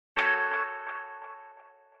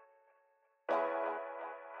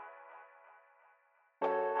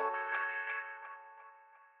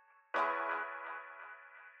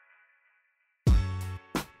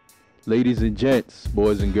Ladies and gents,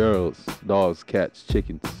 boys and girls, dogs, cats,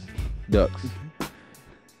 chickens, ducks.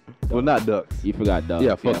 Well, not ducks. You forgot dogs.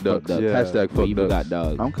 Yeah, fuck ducks. Yeah. Hashtag fuck You ducks. forgot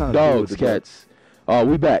dogs. I'm kind of Dogs, cats.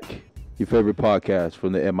 We back. Your favorite podcast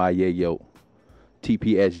from the MIAO,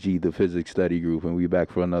 TPSG, the Physics Study Group, and we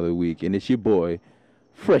back for another week. And it's your boy,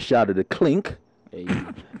 fresh out of the clink, Hey,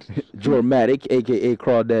 Dramatic, a.k.a.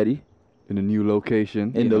 Crawdaddy, in a new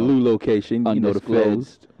location. in the Lou location. You know, the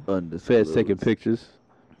feds. Feds taking pictures.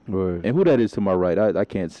 Word. And who that is to my right, I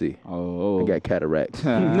can't see. oh, I got cataracts. We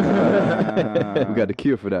got the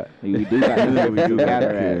cure for that. we do got we do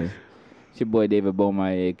cataracts. It's your boy David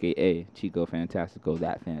Beaumont, a.k.a. Chico Fantastico,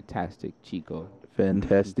 that fantastic Chico.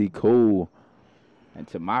 Fantastico. And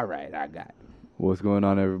to my right, I got What's going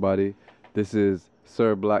on, everybody? This is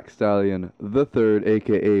Sir Black Stallion the Third,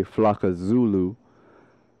 a.k.a. Flocka Zulu.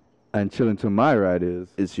 And chilling to my right is...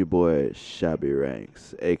 It's your boy Shabby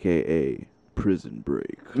Ranks, aka Prison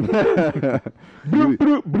Break. you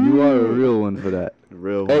are a real one for that.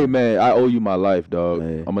 Real Hey, one. man, I owe you my life, dog.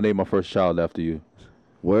 Hey. I'm going to name my first child after you.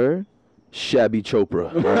 Word? Shabby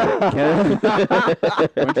Chopra.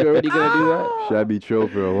 Weren't you already gonna do that? Shabby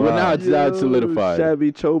Chopra. Wow. Well, now it's solidified.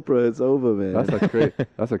 Shabby Chopra, it's over, man.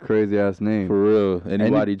 That's a crazy ass name. For real.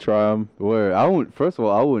 Anybody try them? Word. First of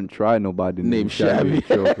all, I wouldn't try nobody Name named Shabby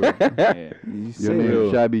Chopra. Yeah. You Your say name real.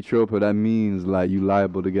 is Shabby Chopra. That means like you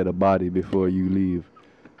liable to get a body before you leave.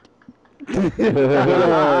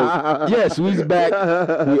 Yes, we's back.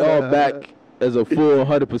 We all back as a full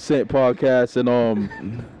 100% podcast.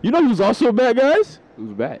 And you know who's also back, guys?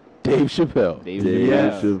 Who's back? Dave Chappelle. Dave Dave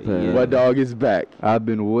Chappelle. Chappelle. My dog is back. I've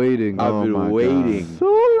been waiting. I've Oh been my God. waiting. so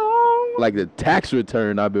long. Like the tax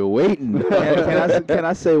return, I've been waiting. Can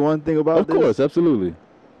I say one thing about Of this? course, absolutely.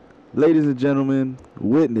 Ladies and gentlemen,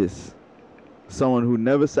 witness someone who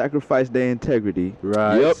never sacrificed their integrity.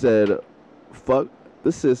 Right. Yep. Said, fuck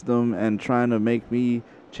the system and trying to make me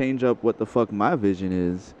change up what the fuck my vision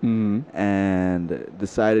is. Mm-hmm. And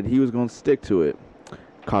decided he was going to stick to it.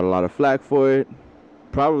 Caught a lot of flack for it.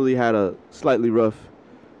 Probably had a slightly rough,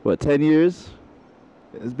 10 years?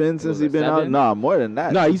 It's been since Was he's it been out? 7? Nah, more than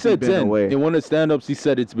that. No, he since said he's been 10. away. In one of the stand-ups, he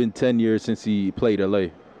said it's been 10 years since he played LA.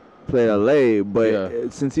 Played LA, but Yeah.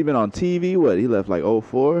 since he been on TV, he left like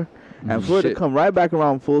 04? And for it to Shit. come right back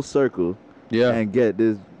around full circle Yeah. and get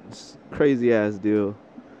this crazy ass deal.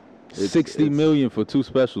 60 million for 2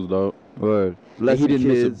 specials, dog. Word. And he didn't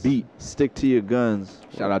miss a Kids, beat. Stick to your guns.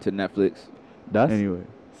 Shout out to Netflix. That's Anyway.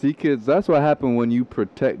 see, kids. That's what happened when you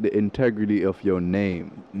protect the integrity of your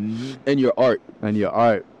name And your art. and your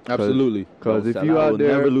art. Absolutely. Because if Sell you out, out will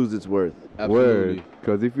there, never lose its worth. Absolutely.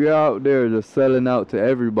 Because if you're out there just selling out to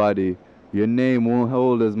everybody, your name won't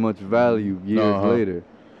hold as much value years Uh-huh. later.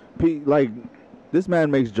 This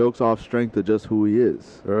man makes jokes off strength of just who he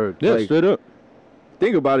is. Word. Yeah, Like- straight up.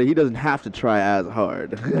 Think about it. He doesn't have to try as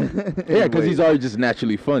hard. Yeah, because he's already just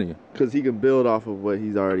naturally funny. Because he can build off of what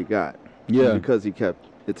he's already got. Yeah. Because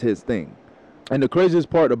it's his thing. And the craziest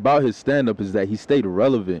part about his stand-up is that he stayed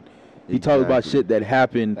relevant. He talked about Exactly. shit that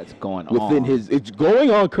happened That's going within on. it's going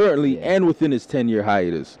on currently Yeah. and within his 10-year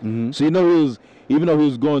hiatus. Mm-hmm. So even though he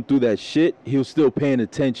was going through that shit, he was still paying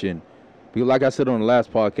attention. Because like I said on the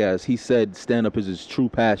last podcast, he said stand-up is his true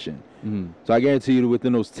passion. Mm-hmm. So I guarantee you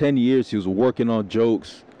within those 10 years, he was working on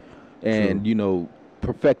jokes and,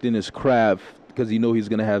 perfecting his craft because he know he's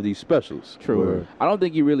going to have these specials. True. Word. I don't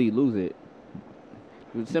think you really lose it.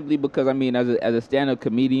 Simply because as a stand-up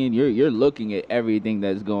comedian, you're looking at everything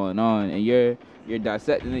that's going on and you're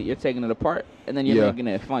dissecting it, you're taking it apart, and then you're Yeah. making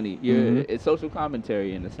it funny. Mhm. It's social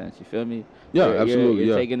commentary in a sense. You feel me? Yeah, You're absolutely.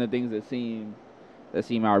 You're Yeah. taking the things that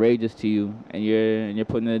seem outrageous to you, and you're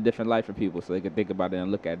putting it in a different light for people, so they can think about it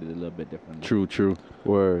and look at it a little bit differently. True.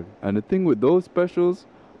 Word. And the thing with those specials,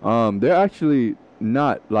 they're actually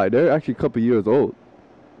they're actually a couple years old.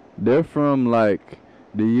 They're from like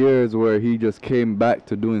the years where he just came back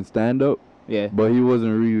to doing stand up, Yeah. but he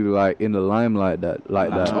wasn't really like in the limelight that.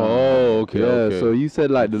 Oh, okay. Yeah, okay. so you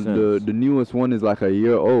said like the Makes the newest one is like a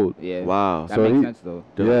year old. Yeah. Wow. That So makes he- sense though.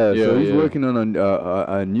 Yeah, so he's Yeah. working on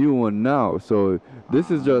a new one now. So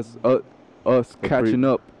this is just us catching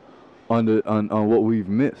up on what we've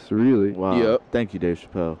missed, really. Wow. Yep. Thank you, Dave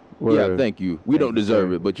Chappelle. Yeah, Word. thank you. We don't Thank you, deserve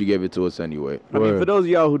sir. it, but you gave it to us anyway. I mean, Word. for those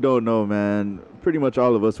of y'all who don't know, man, pretty much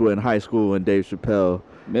all of us were in high school when Dave Chappelle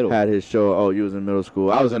Middle. had his show. Oh, you was in middle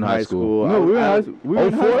school. I was in high school. No, we were in high, school. we were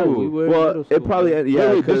in high 04? school. We were in Well, middle it school. probably Wait,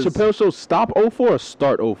 yeah. did 'cause Chappelle Show stop 04 or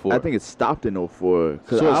start 04? I think it stopped in 04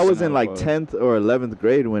 because So I it's was in like 04. 10th or 11th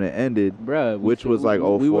grade when it ended. Bruh, Which was like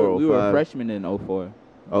we 04, were 05. freshmen in 04.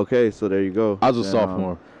 Okay, so there you go. I was a Then,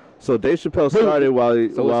 sophomore. So Dave Chappelle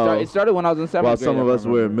started It started when I was in 7th while grade. some of I us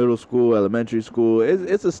were in remember. middle school, elementary school.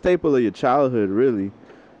 It's a staple of your childhood, really.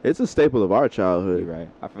 It's a staple of our childhood. You're right.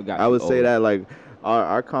 I forgot. I you would say old. that like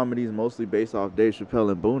our comedy is mostly based off Dave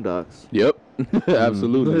Chappelle and Boondocks. Yep,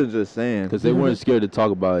 absolutely. Just saying. Because they weren't scared to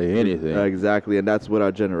talk about anything. Exactly, and that's what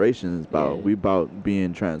our generation is about. Yeah. We about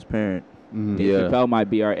being transparent. Dave Yeah. Chappelle might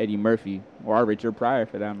be our Eddie Murphy or our Richard Pryor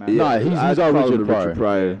for that matter. Nah, he's I'd our call him Richard the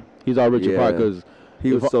Pryor. He's our Richard Yeah. Pryor because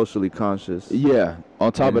He was If I- socially conscious. yeah.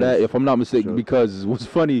 On top of And that, his if I'm not mistaken, shows. because what's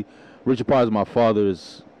funny, Richard Pryor is my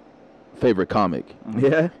father's favorite comic,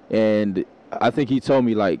 Yeah. and I think he told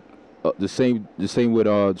me like the same with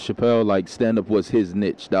Chappelle. Like stand up was his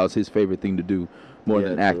niche. That was his favorite thing to do, more Yeah,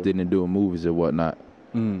 than true. acting and doing movies and whatnot.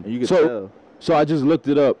 Mm. And you could So- tell. So I just looked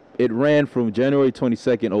it up. It ran from January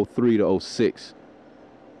 22nd, 03 to 06.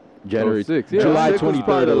 January 06, yeah. July 06 was 23rd,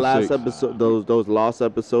 probably the last 06. episode. Those lost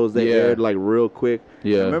episodes they Yeah. aired like real quick.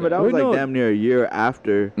 Yeah. Remember that Wait, was like no. damn near a year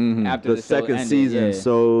after Mhm. After the the show second ended, season. yeah.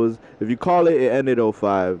 So it was, if you call it, it ended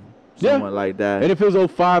 05. Yeah. Somewhat like that. And if it was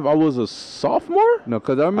 05, I was a sophomore. No,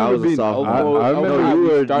 because I remember was a being. sophomore. I remember. Oh, no, you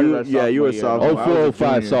were started you, our yeah, you were sophomore year. sophomore. I 04, was a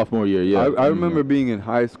 05 junior. sophomore year. Yeah. I remember being in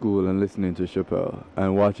high school and listening to Chappelle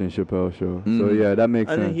and watching Chappelle show. So Mhm. yeah, that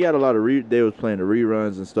makes And then sense. he had a lot of they was playing the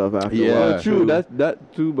reruns and stuff after Yeah. a while. Oh, true. too.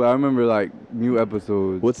 That too. But I remember like new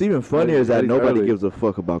episodes. What's even funnier is At that least nobody early. gives a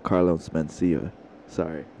fuck about Carlos Mencia.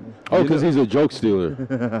 Sorry. Oh, because he's a joke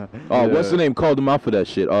stealer. Oh, what's Yeah. the name? Called him out for that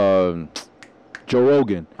shit. Joe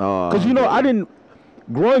Rogan. Because I didn't.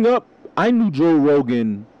 Growing up, I knew Joe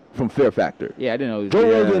Rogan from Fear Factor. Yeah, I didn't know. He was Joe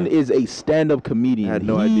Yeah. Rogan is a stand-up comedian. I had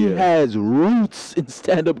no he idea. has roots in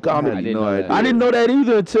stand-up I comedy. I had didn't no know idea. that. I didn't know that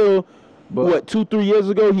either until But- 2-3 years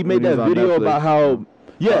ago. He made When he that was on video Netflix. about how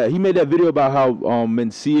he made that video about how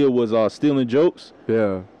Mencia was stealing jokes,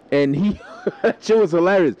 Yeah. and he that shit was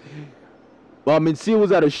hilarious. Mencia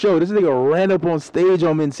was at a show. This nigga ran up on stage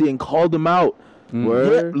on Mencia and called him out.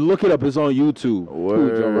 Word. Yeah, look it up. It's on YouTube.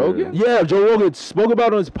 Word. Joe Rogan? Yeah, Joe Rogan spoke about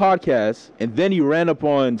it on his podcast, and then he ran up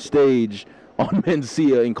on stage on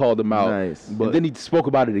Mencia and called him out. Nice. And then he spoke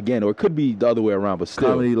about it again, or it could be the other way around, but still.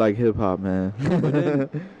 Comedy like hip hop, man.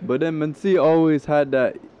 But then Mencia always had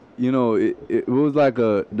that. It was like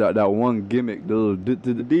that one gimmick, the little and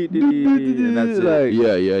that's it. like,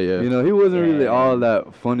 Yeah. he wasn't really Yeah. all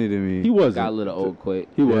that funny to me. He wasn't. got a little old quick.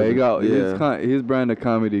 He yeah, wasn't. he got Yeah. his brand of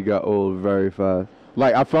comedy got old very fast.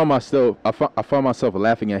 Like I found myself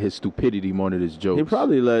laughing at his stupidity more than his jokes.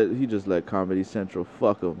 He just let Comedy Central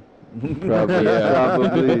fuck him. Probably,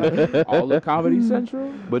 probably. All of Comedy Central.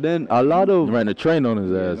 But then a lot of ran a train on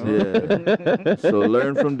his ass. Yeah. So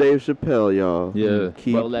learn from Dave Chappelle, y'all. Yeah.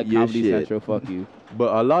 Keep Well, let your Comedy shit. Central fuck you.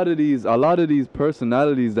 But a lot of these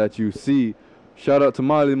personalities that you see, shout out to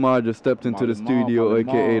Marley Marr, just stepped into the Marley Marr, studio, Marley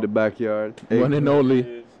aka Marr. the backyard. One and only. You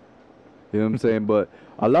know what I'm saying? But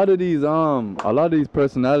a lot of these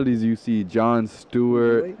personalities you see, Jon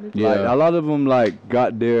Stewart, like Yeah. a lot of them like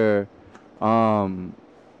got their, come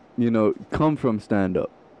from stand up.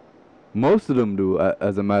 Most of them do,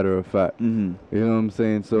 as a matter of fact. Mm-hmm. You know what I'm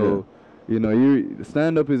saying? So, you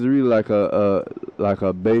stand up is really like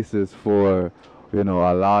a basis for, a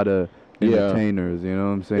lot of Yeah. entertainers. You know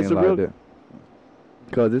what I'm saying? It's a like real- that.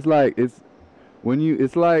 Cause it's like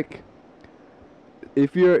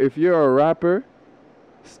if you're a rapper,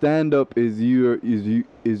 stand up is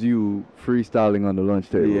you freestyling on the lunch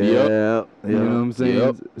table. Yeah. Yep. You know what I'm saying?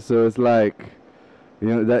 Yep. So it's like,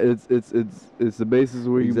 that it's the basis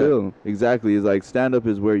where you build. Exactly. It's like stand up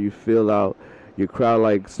is where you fill out your crowd.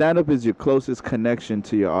 Like stand up is your closest connection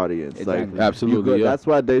to your audience. Exactly. Like Absolutely, yeah. That's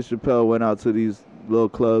why Dave Chappelle went out to these little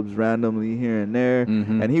clubs randomly here and there,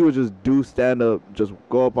 Mhm. and he would just do stand up, just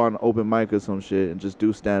go up on open mic or some shit, and just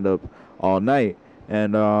do stand up all night.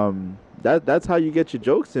 And that's how you get your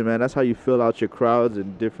jokes in, man. That's how you fill out your crowds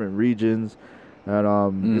in different regions. And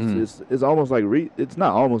Mhm. it's almost like it's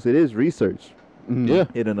not almost, it is research Yeah.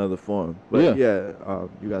 in another form. But Yeah.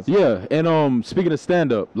 you guys. Yeah, and speaking of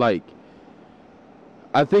stand-up, like,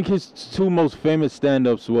 I think his two most famous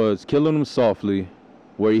stand-ups was Killing Him Softly,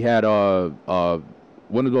 where he had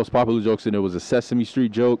one of those popular jokes in there was a Sesame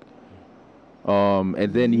Street joke, and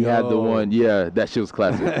then he had the Yo. one, that shit was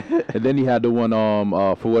classic, and then he had the one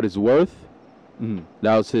For What It's Worth. Mhm.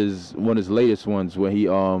 That was one of his latest ones where he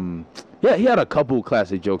had a couple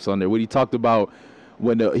classic jokes on there when he talked about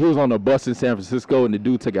when he was on a bus in San Francisco and the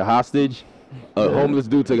dude took a hostage. A homeless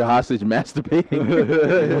dude took a hostage masturbating.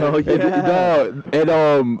 Oh,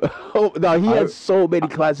 yeah. He had so many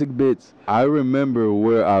classic bits. I remember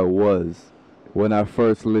where I was when I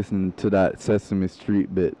first listened to that Sesame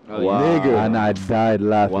Street bit. Oh, Wow. Nigga. And I died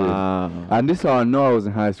laughing. Wow. And this is how I know I was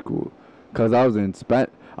in high school. Because I was in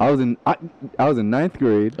I was in ninth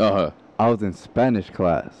grade. Uh I was in Spanish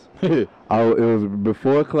class. huh. It was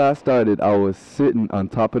before class started. I was sitting on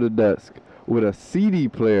top of the desk with a CD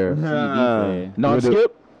player.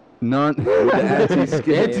 Non-skip. Non. Anti-skip.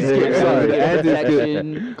 Anti-skip, sorry. The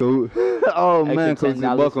anti-skip. Protection. Oh Extra man, cause you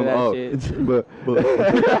 $10 buck for 'em that up. shit. But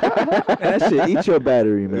That shit eat your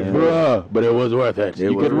battery, man. Bruh, but it was worth it.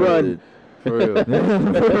 It You was could worth run. it. for real.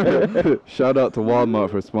 Shout out to Walmart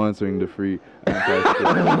for sponsoring the free anti-skip.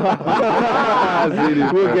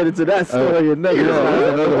 We'll get into that story another Yeah, time.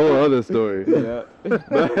 that's another whole other story.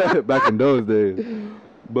 Back in those days.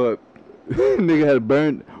 But nigga had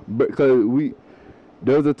burned because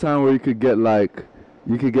there was a time where you could get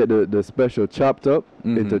the special chopped up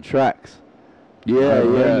into tracks. Yeah, I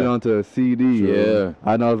burned it yeah. onto a CD. Yeah.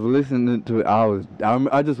 And I was listening to it.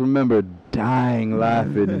 I just remember dying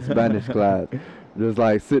laughing in Spanish class. Just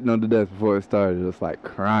like sitting on the desk before it started, just like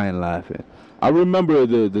crying laughing. I remember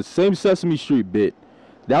the same Sesame Street bit.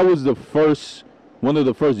 That was one of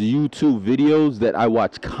the first YouTube videos that I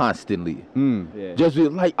watched constantly. Yeah. Just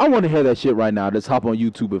like, I want to hear that shit right now. Just hop on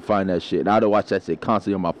YouTube and find that shit. And I'd watch that shit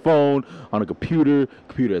constantly on my phone, on a computer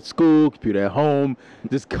at school, computer at home.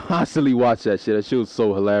 Just constantly watch that shit. That shit was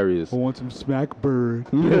so hilarious. want some smack bird.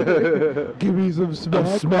 Give me some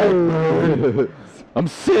smack bird. I'm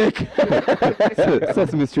sick.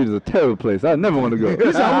 Sesame Street is a terrible place. I never want to go.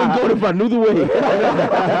 Listen, I wouldn't go if I knew the way.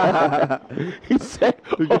 he said,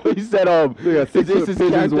 They got six it's his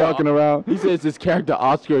pigeons character- walking around. He says this character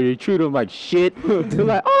Oscar, they treat him like shit. They're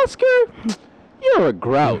like, Oscar, you're a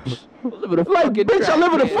grouch. Live in a Like, fucking bitch, I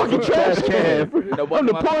live in a trash fucking trash can. Nobody I'm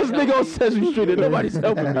the wants to poorest help nigga on me. Sesame Street and nobody's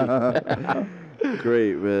helping me.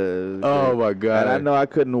 Great, man. Oh my And god. I know I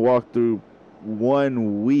couldn't walk through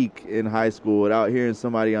 1 week in high school without hearing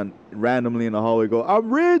somebody randomly in the hallway go,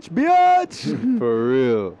 "I'm rich, bitch." For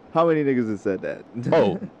real. How many niggas have said that?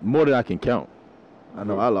 Oh, more than I can count. I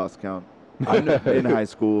know I lost count. In high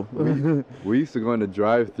school. We used to go in the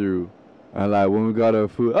drive-through, and like when we got our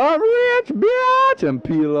food, I'm rich, bitch, and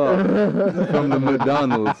peel off from the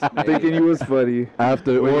McDonald's Thinking you was funny.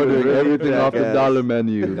 after When you ordering really everything off the jackass. dollar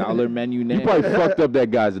menu. Dollar menu You name. probably fucked up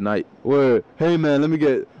that guy's night. Where, hey man, let me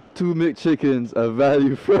get 2 McChickens, a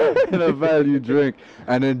value fry, and a value drink,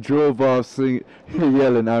 and then drove off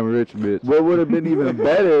yelling, "I'm rich, bitch." What would have been even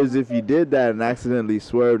better is if you did that and accidentally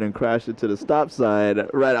swerved and crashed into the stop sign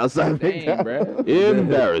right outside Dang, McDonald's. bro.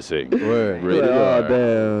 Embarrassing. Word. Rated Oh, R.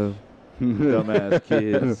 damn. Dumbass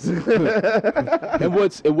kids. And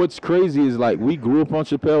what's crazy is like we grew up on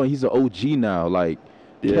Chappelle and he's an OG now. Like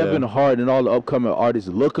Yeah. Kevin Hart and all the upcoming artists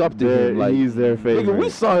look up to him. Like He's their nigga, favorite. we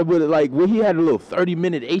saw it with like when he had a little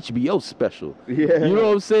 30-minute HBO special. Yeah. You know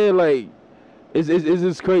what I'm saying? Like it's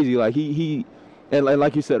just crazy. Like he and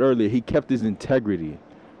like you said earlier, he kept his integrity.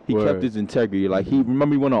 He kept Word. his integrity. Like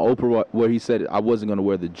remember he went on Oprah where he said I wasn't gonna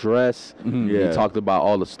wear the dress. Yeah. He talked about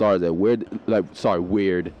all the stars that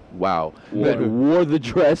weird. Wow. That wore the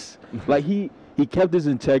dress. Like he kept his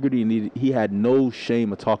integrity and he had no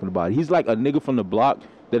shame of talking about it. He's like a nigga from the block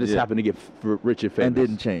that just Yeah. happened to get rich and famous. And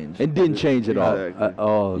didn't change. And didn't change at all. Exactly. At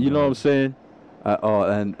all. You know what I'm saying? At all.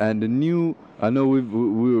 And the new, I know we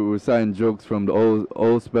were reciting jokes from the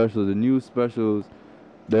old specials. The new specials,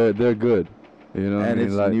 they're good. You know what I And mean?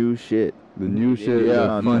 it's Like new shit. the new shit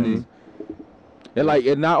Yeah. is funny. And like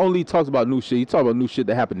it not only talks about new shit, he talks about new shit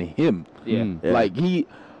that happened to him. Yeah. Yeah.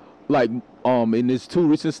 Like in his 2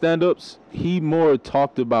 recent stand-ups, he more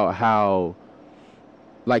talked about how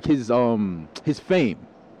like his fame.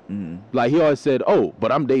 Mhm. Like he always said, "Oh,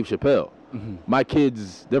 but I'm Dave Chappelle. My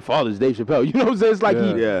kids, their father's Dave Chappelle." You know what I'm saying? It's like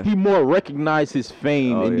Yeah. he more recognized his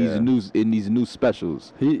fame Oh, in yeah. these new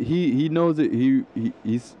specials. He knows it.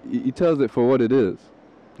 He tells it for what it is.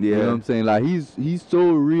 Yeah. You know what I'm saying? Like he's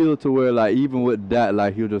so real to where like even with that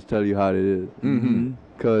like he'll just tell you how it is. Mm-hmm.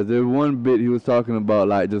 Cause there's one bit he was talking about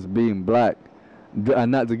like just being black,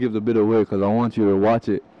 and not to give the bit away cause I want you to watch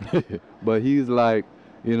it. But he's like,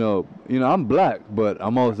 you know, I'm black, but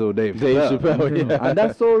I'm also Dave Chappelle, yeah. and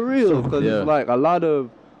that's so real because Yeah. it's like a lot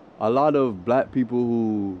of black people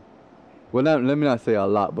who, well, let me not say a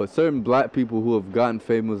lot, but certain black people who have gotten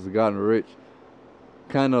famous, gotten rich,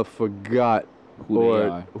 kind of forgot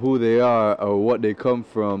who they are or what they come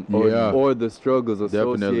from Yeah. or the struggles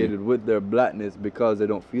associated Definitely. with their blackness because they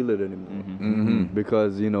don't feel it anymore. Mm-hmm.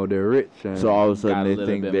 Because they're rich and So all of a Got a sudden they little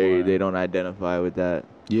think bit they more. they don't identify with that.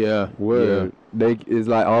 Yeah. where it's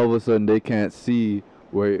like all of a sudden they can't see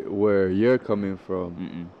where you're coming from.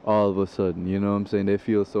 Mm-mm. All of a sudden, you know what I'm saying? They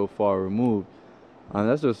feel so far removed, and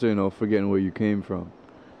that's just forgetting where you came from.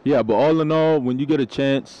 Yeah, but all in all, when you get a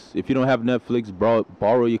chance, if you don't have Netflix,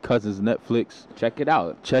 borrow your cousin's Netflix. Check it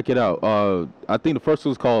out. Check it out. I think the first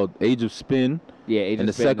one's called Age of Spin, Yeah, and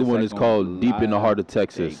the second one is called Deep in the Heart of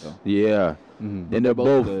Texas. go. Yeah, Mhm. and they're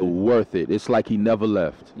both good. worth it. It's like he never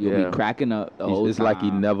left. You'll Yeah. be cracking up the whole It's time. like he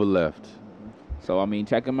never left. So I mean,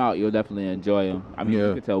 check him out. You'll definitely enjoy him. I mean, Yeah.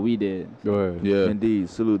 you can tell we did. Word. Yeah, Indeed.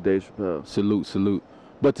 Salute Dave Chappelle. salute.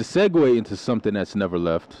 But to segue into something that's never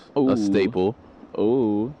left, Ooh. a staple.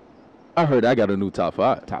 Ooh, I heard I got a new top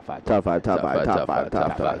 5. top 5. Top five.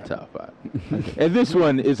 And this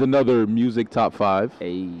one is another music top 5,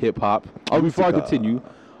 Hey. hip hop. Oh, before I continue,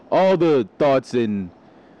 all the thoughts and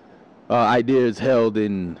ideas held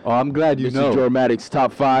in Oh, I'm glad you Mr. know. Dramatic's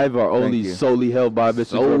top 5 are only you. solely held by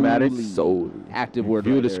Mr. Dramatic. Solely. Active word.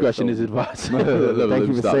 Viewer right there, discretion is solely. advised. Thank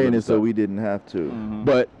you for saying it so we didn't have to. Mhm.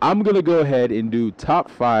 But I'm gonna go ahead and do top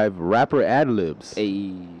 5 rapper ad-libs.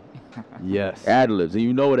 Hey. Yes. Ad-libs, and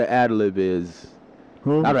you know what an ad-lib is.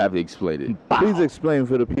 Huh? I don't have to explain it. Please explain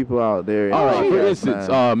for the people out there. in All the right, for podcast, instance,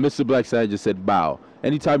 man. Mr. Black Sad just said bow.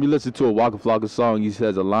 Anytime you listen to a Waka Flocka song, he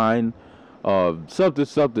says a line of something,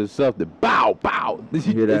 bow, bow. hear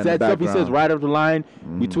that in It's the that stuff he says background. right after the line,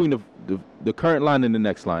 Mhm. between the current line and the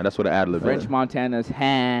next line. That's what an ad-lib French is. Montana's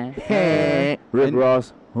hand. Rick and-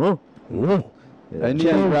 Ross. Huh? Any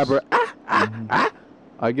Chance rapper,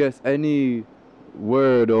 I guess any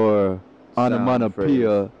word or Sound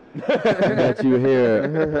onomatopoeia that you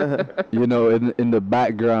hear, you know, in the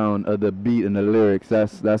background of the beat and the lyrics,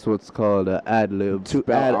 that's what's called an ad lib. To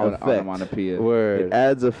add effect. Onomatopoeia. Word. It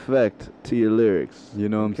adds effect to your lyrics. You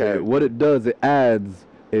know what I'm Okay. saying? What it does, it adds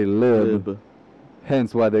a lib. Lib.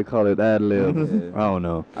 Hence why they call it ad lib. Yeah. I don't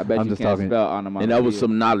know. I bet I'm you just can't talking. spell onomatopoeia. and that was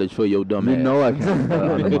some knowledge for your dumb You ass. know I can't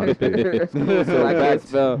spell onomatopoeia. So I can't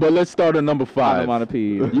spell But let's start at number 5.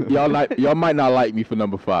 onomatopoeia. Y'all might not like me for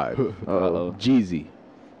number 5. Uh-oh. Jeezy.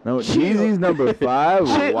 No, Jeezy's number 5.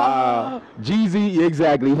 Chill. Wow. Jeezy,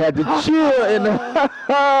 exactly. He had to chill and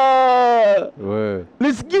Word.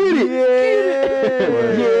 let's get it.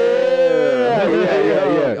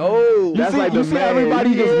 Yeah. Oh, You see, you see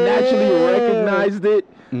everybody just naturally recognized it.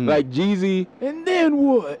 Like Jeezy, and then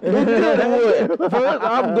what? And then what? First,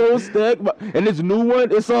 I'm gonna stack, and this new one,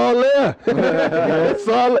 it's all there. It's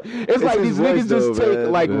all. It's like his these niggas voice just though, take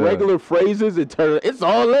man. like Yeah. regular phrases and turn it. It's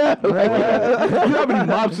all there. Like, you know how many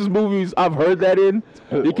mobsters movies I've heard that in?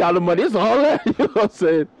 You count the money. It's all there. You know what I'm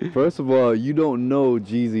saying? First of all, you don't know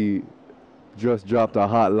Jeezy just dropped a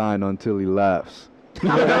hotline until he laughs.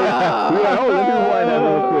 Let me rewind that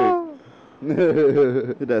real quick.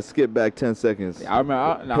 Hit that skip back 10 seconds. I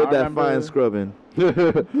remember. Put that fine scrubbing. I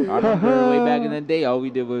remember way back in the day, all we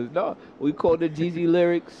did was we quoted Jeezy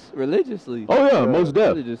lyrics religiously. Oh yeah, most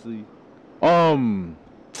def. Religiously. What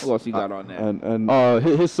else you got on that? And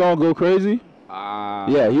his song "Go Crazy."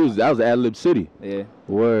 Yeah, that was ad lib city. Yeah.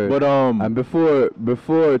 word. But And before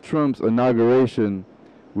Trump's inauguration,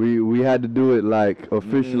 we had to do it like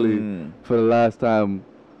officially for the last time.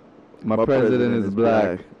 My president is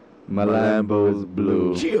black. My Lambo's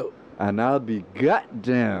blue. And I'll be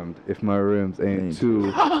goddamned if my rims ain't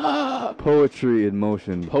too poetry in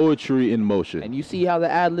motion. Poetry in motion. And you see how the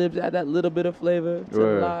ad libs add that little bit of flavor to the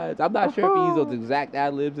Word. lines. I'm not sure if he used those exact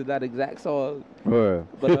ad libs in that exact song, Word.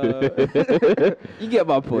 but you get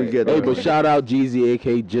my point. You get Hey, that. but shout out Jeezy,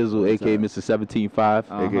 aka Jizzle, aka Mr. 17.5.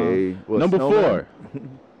 AKA what, Number Snowman? 4.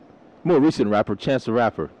 More recent rapper, Chance the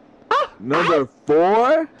Rapper. Number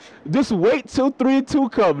 4? Just wait till 3 and 2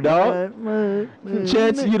 come, dog.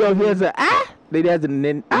 Chance, you know, here's a Then there's a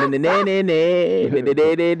I haven't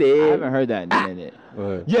heard that in a minute.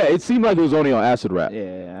 Word. Yeah, it seemed like it was only on acid rap.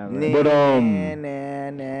 Yeah.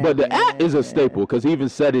 But the is a staple because he even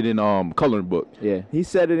said it in Coloring Book. Yeah. He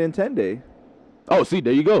said it in 10 Day. Oh, see,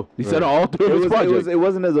 there you go. He said it on all 3 of his projects. It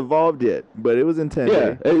wasn't as evolved yet, but it was in 10 Yeah,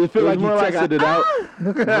 Day. it felt It like he was more like tested it out.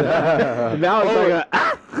 Now it's like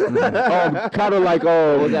Kind of like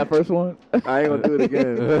What was that first one? I ain't gonna do it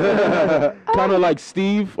again. kind of like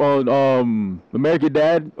Steve on American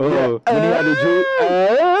Dad when he had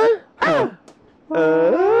the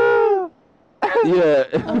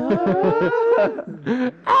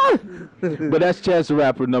But that's Chance the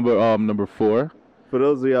Rapper number 4. For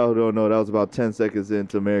those of y'all who don't know, that was about 10 seconds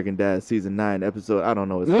into American Dad season 9 episode. I don't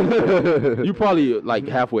know. You probably like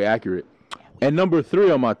halfway accurate. And number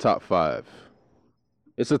 3 on my top 5.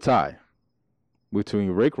 It's a tie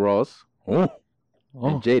between Rick Ross and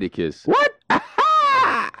Jadakiss. What?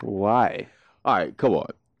 Why? All right, come on.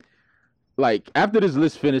 Like after this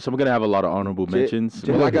list finished, I'm gonna have a lot of honorable mentions.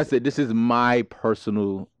 But like I said, this is my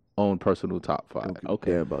personal top 5.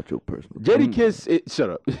 Okay, about your personal. Jadakiss, shut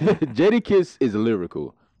up. Jadakiss is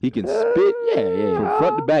lyrical. He can spit from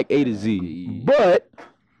front to back, A to Z. But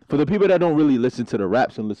for the people that don't really listen to the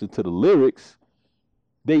raps and listen to the lyrics,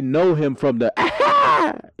 they know him from the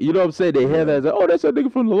you know what I'm saying? They hear that as oh, that's a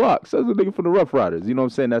nigga from the Locks. That's a nigga from the Rough Riders. You know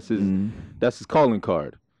what I'm saying? That's his calling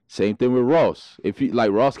card. Same thing with Ross. If he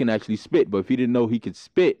like Ross can actually spit, but if he didn't know he could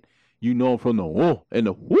spit, you know him from the and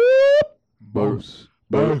the whoop. Boss.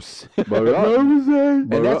 And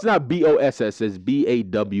that's not BOSS, it's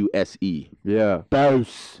BAWSE. Yeah.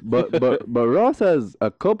 Boss. But Ross has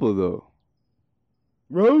a couple though.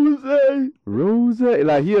 Rose.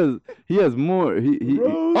 Like he has more.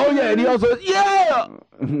 Oh yeah, and he also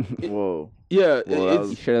Whoa. Yeah.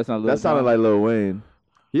 You sure that's not Lil That sounded Jon? like Lil Wayne.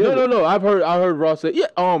 No. I heard Ross say you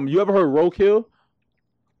ever heard Roadkill?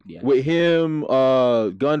 Yeah. With him,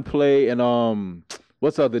 Gunplay and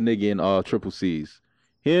what's the other nigga in Triple C's?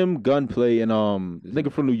 Him, Gunplay and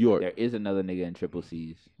nigga from New York. There is another nigga in Triple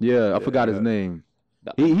C's. Yeah, I forgot his name.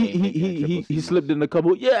 He slipped in a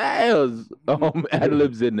couple ad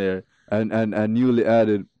libs in there. And newly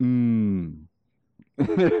added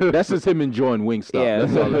That's just him enjoying Wingstop. Yeah,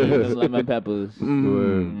 That's all it is. lemon peppers.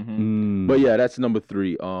 But yeah, that's number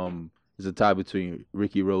 3. It's a tie between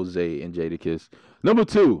Ricky Rose and Jadakiss. Number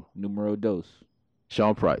 2, Numero dos.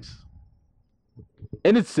 Sean Price.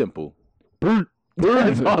 And it's simple.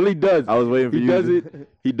 That's all he does. I was waiting for you.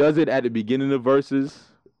 He does it at the beginning of verses,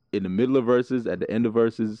 in the middle of verses, at the end of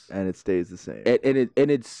verses. And it stays the same.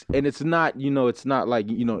 And it's not, it's not like,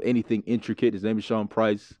 anything intricate. His name is Sean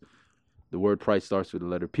Price. The word Price starts with the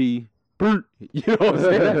letter P. You know what I'm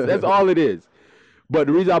saying? That's all it is. But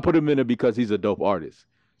the reason I put him in it because he's a dope artist.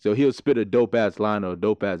 So he'll spit a dope ass line or a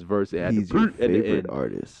dope ass verse and He's your favorite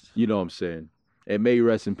artist. You know what I'm saying? And may he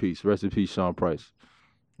rest in peace. Rest in peace, Sean Price.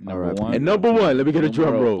 Number one. And number 1, let me get a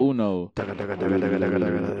drum roll. Uno.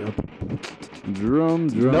 Drum.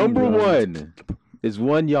 Number 1 is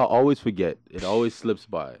one y'all always forget. It always slips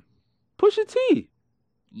by. Pusha T.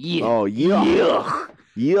 Yeah. Oh,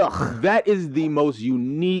 yuck. That is the most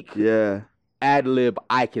unique Yeah. ad lib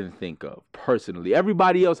I can think of personally.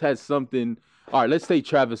 Everybody else has something. All right, let's take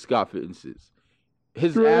Travis Scott for instance.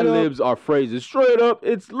 His ad libs are phrases straight up.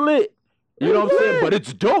 It's lit. You know what I'm saying? But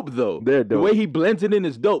it's dope though. They're dope. The way he blends it in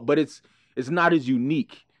is dope, but it's not as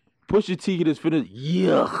unique. Pusha T just finished.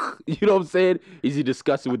 Yuck. You know what I'm saying? Is he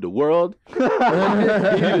disgusted with the world? He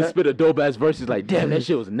just spit a dope ass verse. He's like, damn, that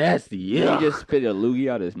shit was nasty. Yeah. He just spit a loogie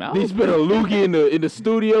out his mouth. He spit a loogie in the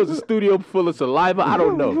studios, a studio full of saliva. I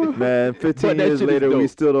don't know. Man, 15 that years shit is later, we dope.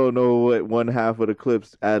 still don't know what one half of the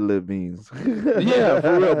clip's ad lib means. Yeah,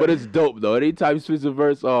 for real. But it's dope though. Anytime you switch a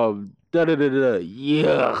verse, yeah.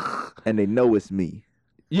 And they know it's me.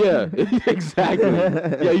 Yeah, exactly.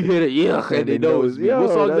 Yeah, you hear it, yeah, and they know it's me. Yo,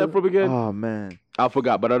 What song is that that's- from again? Oh, man. I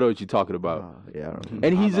forgot, but I know what you're talking about. Yeah, I don't know.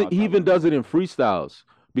 And he even does it in freestyles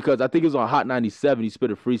because I think it was on Hot 97. He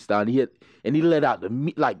spit a freestyle and he let out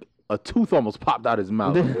like a tooth almost popped out his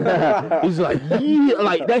mouth. He's like, yeah,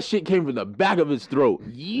 like that shit came from the back of his throat.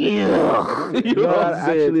 Yeah, you know No, what I I'm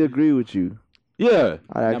saying? actually agree with you. Yeah,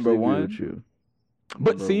 I Number actually one? agree with you.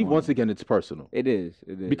 but Number see, one. once again, it's personal. It is.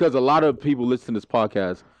 Because a lot of people listen to this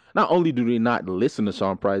podcast, not only do they not listen to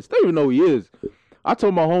Sean Price, they don't even know who he is. I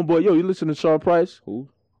told my homeboy, yo, you listen to Sean Price? Who?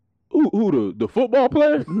 Who the football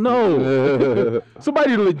player? No.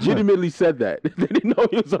 Somebody legitimately said that. They didn't know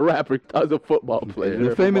he was a rapper. He thought he was a football player.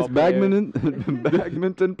 The famous football player?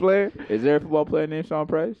 badminton player. Is there a football player named Sean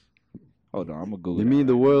Price? Hold on, I'm gonna Google. You that mean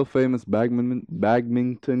the right world famous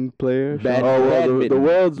badminton player? Bad- Oh, well, the Badminton.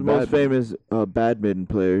 world's most Badminton. famous badminton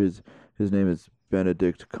player, his name is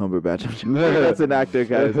Benedict Cumberbatch. That's an actor,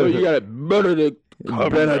 guys. So you got a Benedict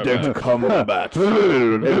Cumberbatch.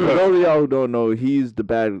 And for those of y'all who don't know, he's the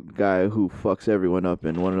bad guy who fucks everyone up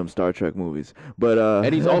in one of them Star Trek movies. But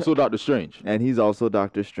And he's also Doctor Strange. and he's also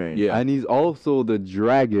Doctor Strange. Yeah. And he's also the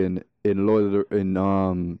dragon in Lord of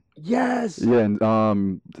the, Yes.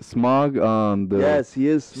 Smog the Yes, he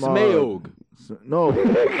is Smaug. Smaug. No.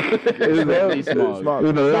 Definitely Smaug.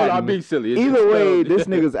 No, no, I'm being silly. It's Either just way, spelled- this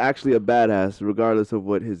nigga's actually a badass, regardless of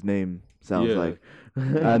what his name sounds Yeah. like.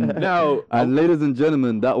 and Now, and ladies and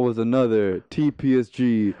gentlemen, that was another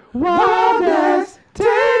TPSG.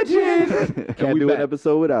 Can't we do back. an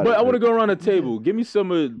episode without but it. I want to go around the table. Give me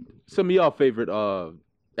some of y'all favorite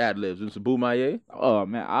ad libs. Mr. Boomaye. Oh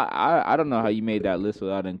man, I don't know how you made that list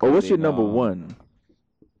without including. Oh, what's your number one?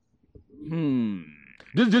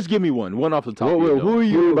 Just give me one off the top. Who of your are dome.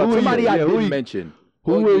 you? But Who are somebody you? I Yeah, who didn't you- mention.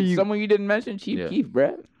 Who are you? Someone you didn't mention, Chief Yeah. Keef,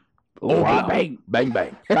 bruh. Oh, wow. bang. Bang,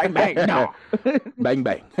 bang. Bang bang. No. Bang,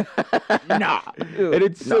 bang. Nah. And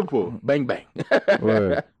it's simple. Bang, bang.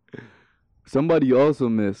 Word. Somebody you also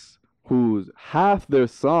miss whose half their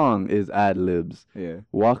song is ad libs. Yeah.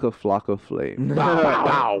 Waka Flocka Flame.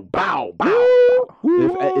 Bow, bow, bow.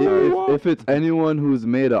 If it's anyone who's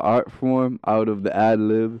made an art form out of the ad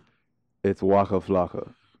lib, it's Waka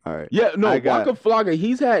Flocka. All right. Yeah, no, I got- Waka Flocka,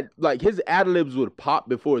 he's had, like, his ad-libs would pop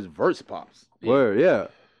before his verse pops. Word, yeah.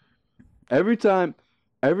 Every time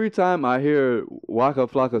I hear Waka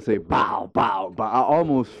Flocka say bow, bow, bow, I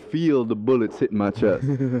almost feel the bullets hitting my chest.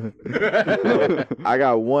 I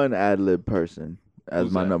got one ad lib person as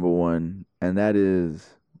Who's my that? number one, and that is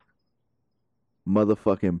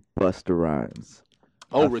motherfucking Busta Rhymes.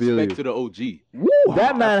 Oh, I feel respect you. to the OG.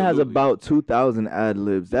 That man has absolutely. about 2,000 ad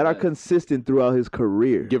libs that are Yes. consistent throughout his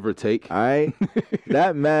career. Give or take. All right,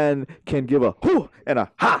 that man can give a whoo and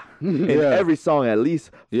a ha in Yeah. every song at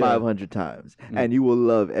least Yeah. 500 times, and you will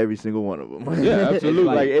love every single one of them. Yeah, absolutely.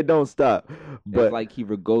 like it don't stop. But It's like he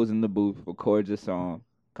goes in the booth, records a song,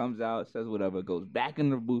 comes out, says whatever, goes back in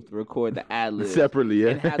the booth to record the ad lib. Separately, yeah.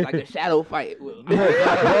 And has like a shadow fight. yeah,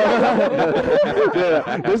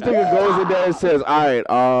 this nigga goes in there and says, "All right,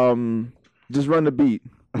 just run the beat."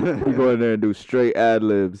 You go in there and do straight ad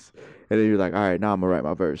libs, and then you're like, "All right, now I'm gonna write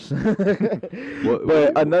my verse."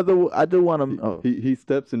 But another, I do want to. Oh. He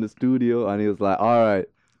steps in the studio and he was like, all right,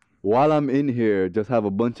 while I'm in here, just have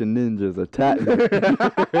a bunch of ninjas attack me.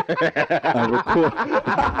 and record,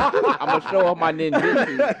 I'm gonna show off my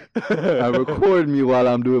ninjutsu. and record me while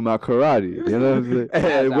I'm doing my karate. You know what I'm saying?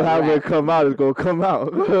 And That's however a it come out, it's gonna come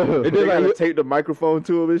out. And then, then like, like take the microphone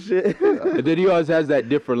to him and shit. And then he always has that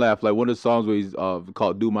different laugh. Like one of the songs where he's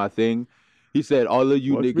called "Do My Thing." He said, "All of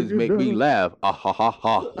you Watch me niggas get make me down." laugh." Ah ha ha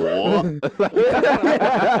ha.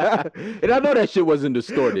 And I know that shit wasn't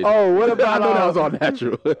distorted. Oh, what I about know that was all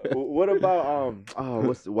natural. What about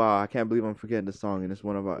wow, I can't believe I'm forgetting the song, and it's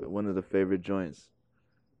one of the favorite joints.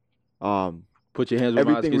 Put your hands where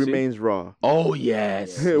my eyes Everything can see. remains raw. Oh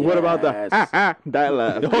yes. What about the Yes. that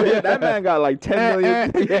laugh? Oh yeah, that man got like 10 million.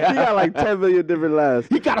 He got like 10 million different laughs.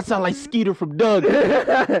 He gotta sound like Skeeter from Doug.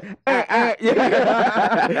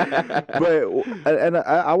 But and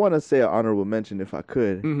I want to say an honorable mention if I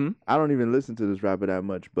could. Mm-hmm. I don't even listen to this rapper that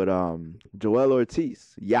much, but Joel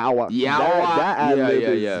Ortiz, Yawa, Yawa. that ad-lib Yeah,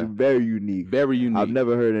 is yeah. very unique. Very unique. I've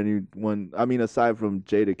never heard anyone. I mean, aside from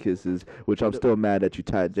Jada Kisses, which I'm still mad that you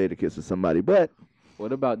tied Jada Kiss to somebody. But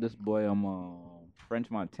What about this boy French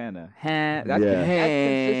Montana? That's Yeah.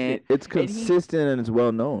 consistent. it's And he- consistent and it's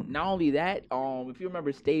well known. Not only that, if you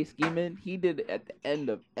remember Stay Scheming, he did it at the end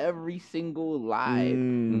of every single live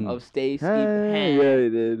Mm. of Stay Hey, Scheming. yeah, he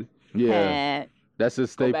did. Yeah, that's a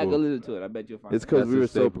Go back and staple. listen to it. I bet you'll find It's it. because That's we a were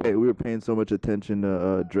staple. we were paying so much attention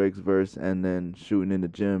to Drake's verse and then shooting in the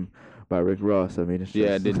gym by Rick Ross. I mean, it's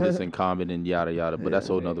Yeah, just and then this in common and yada yada. But that's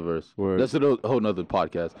a whole nother verse. Word. That's a whole nother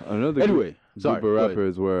podcast. Another Anyway, sorry. group go of ahead.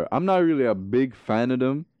 rappers where I'm not really a big fan of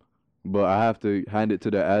them, but I have to hand it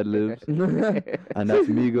to the ad libs, and that's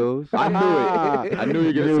Migos. I knew it. I knew you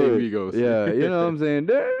were gonna say Migos. Yeah, you know what I'm saying?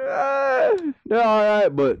 They're all right,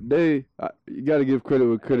 but you got to give credit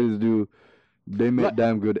where credit's due. They make Like-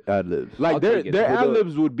 damn good ad libs. Like I'll their take it. their Hold ad up.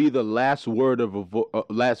 libs would be the last word of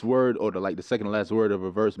last word or the second to last word of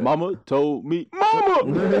a verse. Mama told me,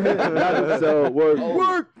 Mama. So work, Oh.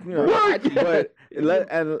 work, Work. But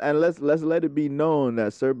let's let it be known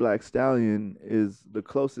that Sir Black Stallion is the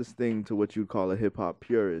closest thing to what you'd call a hip hop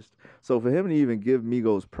purist. So for him to even give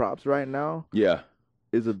Migos props right now Yeah.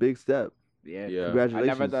 is a big step. Yeah. Yeah. I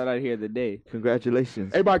Congratulations. never thought I'd hear the day.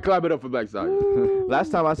 Congratulations. Everybody clap it up for Black Stallion. Last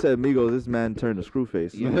time I said Migos, this man turned a screw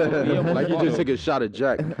face. Yeah. Like you just took a shot at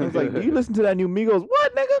Jack. I was like, do you listen to that new Migos?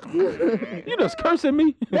 What, nigga? You just cursing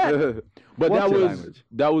me. But Watch that your was language.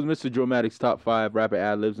 that was Mr. Dramatic's top 5 rapper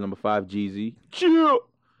ad libs. Number 5, Jeezy. Chill.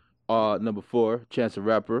 Number 4, Chance the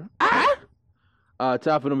Rapper.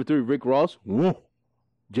 Top for number 3, Rick Ross. Woo.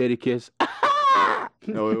 Jada Kiss.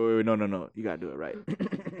 No, wait, no. You gotta do it right.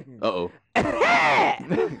 Uh-oh.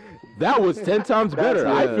 That was 10 times better.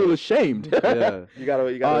 I yeah. feel ashamed. Yeah. You gotta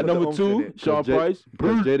put the Number oomph in 2, it. Sean Jada- Price.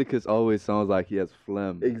 Because Jadakiss always sounds like he has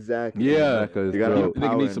phlegm. Exactly. Yeah. Back of his You gotta throat. put Nigga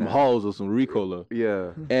power need in some that. Halls or some Ricola.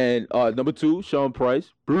 Yeah. And number 2, Sean Price.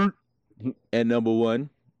 And number 1,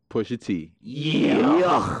 Pusha T.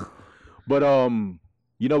 Yeah. But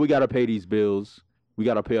you know, we gotta pay these bills. We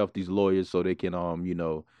gotta pay off these lawyers so they can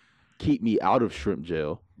keep me out of shrimp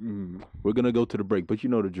jail. We're gonna go to the break, but you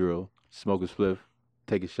know the drill. Smoke a spliff,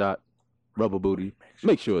 take a shot, rub a booty,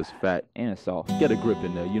 make sure it's fat, And it's soft. get a grip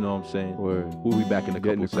in there. You know what I'm saying? Word. We'll be back in a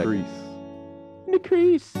Get in couple the seconds. crease. In the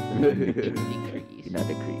crease. Decrease. Not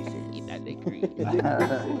decrease. Not decrease.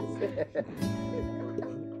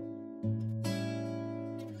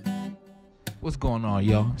 What's going on,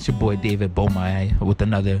 y'all? It's your boy David Bomaye with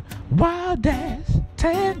another wild ass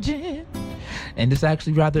tangent. And it's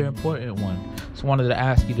actually rather important one. So wanted to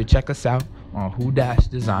ask you to check us out on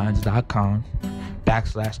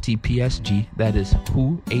who-designs.com/TPSG. That is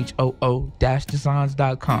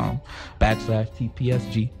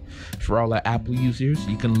who-designs.com/TPSG. For all our Apple users,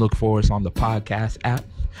 you can look for us on the podcast app.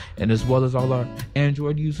 And as well as all our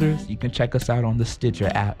Android users, you can check us out on the Stitcher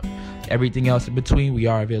app. Everything else in between, we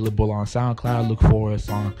are available on SoundCloud. Look for us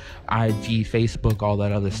on IG, Facebook, all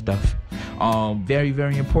that other stuff. Very,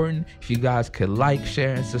 very important. If you guys could like,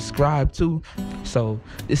 share, and subscribe too. So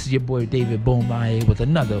this is your boy David Bomaye with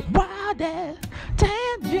another wild ass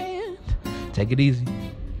tangent. Take it easy.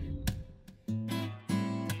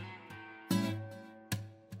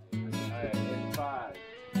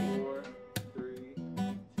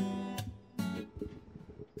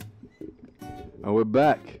 And we're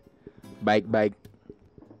back. Bike.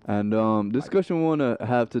 And discussion we want to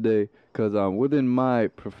have today, because within my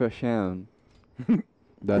profession,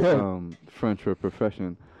 that's French for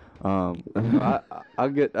profession, I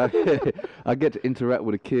get I get to interact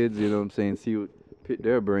with the kids, you know what I'm saying, see what fit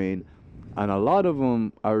their brain. And a lot of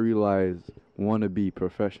them, I realize, want to be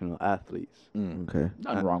professional athletes. Okay.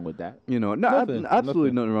 Nothing wrong with that. You know, Nothing.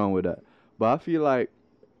 absolutely nothing wrong with that. But I feel like,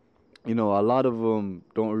 you know, a lot of them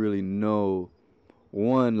don't really know,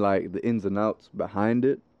 one, like the ins and outs behind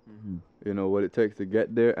it, you know, what it takes to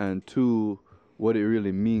get there, and two, what it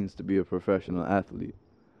really means to be a professional athlete.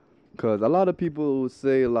 Because a lot of people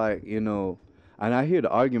say, like, you know, and I hear the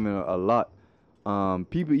argument a lot,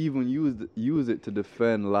 people even use it to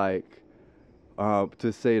defend, like,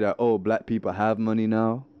 to say that, oh, black people have money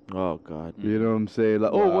now. Oh God. You know what I'm saying?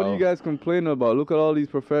 Like, oh, what are you guys complaining about? Look at all these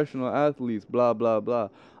professional athletes, blah, blah, blah.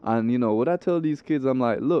 And, you know, what I tell these kids, I'm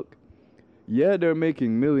like, look, yeah, they're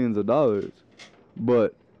making millions of dollars,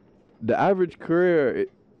 but the average career,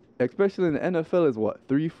 especially in the NFL, is what,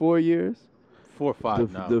 3-4 years? 4 or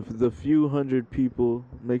 5 now. The few hundred people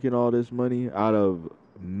making all this money out of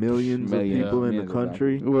millions of people in the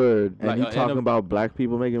country. Word. And Like, you talking about black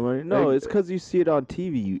people making money? No, it's because you see it on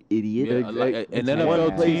TV, you idiot. Yeah, like, an It's one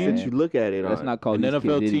NFL place team, that you look at it Let's on. not call an these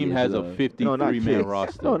NFL kids team idiots, has a though. 53-man kids.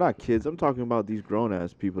 roster. No, not kids. I'm talking about these grown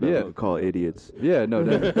ass people that Yeah. we call idiots. Yeah, no,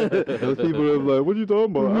 those people are like, what are you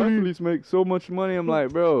talking about? Athletes make so much money. I'm like,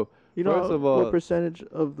 bro, You know first of all, what percentage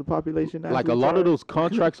of the population? Like a athletes lot are? of those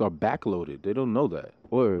contracts are backloaded. They don't know that.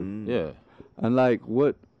 word. Yeah. And like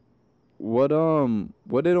what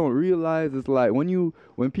they don't realize is, like,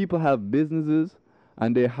 when people have businesses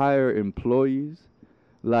and they hire employees,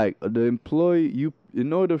 like the employee,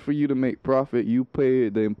 in order for you to make profit, you pay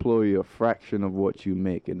the employee a fraction of what you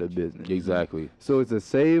make in the business. Exactly. So it's the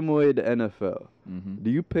same way the NFL. Do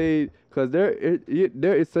you pay, because they're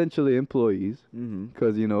essentially employees,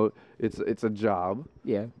 because you know it's a job.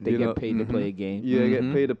 Yeah, they You get know, paid to play a game. Yeah, they Mhm.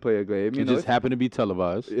 get paid to play a game. You It know, just happened to be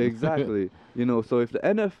televised. exactly. You know, so if the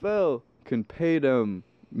NFL can pay them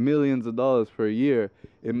millions of dollars per year,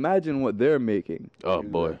 imagine what they're making. Oh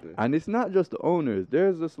boy. Exactly. And it's not just the owners.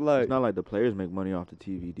 There's just like It's not like the players make money off the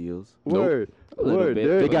TV deals. word, A little word. bit.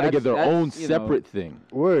 There- They got to That's- get their that's, own you know, separate thing.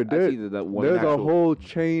 word. That's There, either that one there's a actual- whole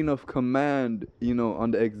chain of command, you know,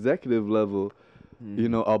 on the executive level, you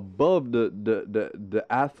know, above the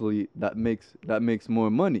athlete that makes more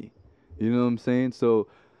money. You know what I'm saying? So,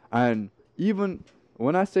 and even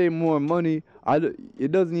when I say more money,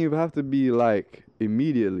 it doesn't even have to be like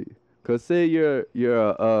immediately. Cause say you're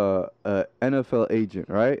a NFL agent,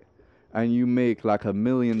 right? And you make like $1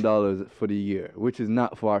 million for the year, which is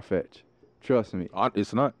not far fetched. Trust me.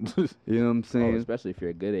 It's not. You know what I'm Oh, saying? especially if you're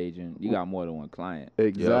a good agent, you got more than one client.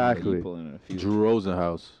 Exactly. You pulling in a few. Drew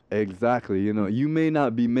Rosenhaus. Exactly. You know, you may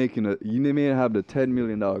not be making you may not have the $10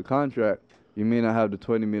 million contract. You may not have the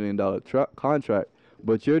 $20 million contract,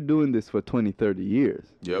 but you're doing this for 20, 30 years,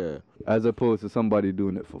 Yep. as opposed to somebody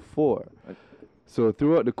doing it for 4. So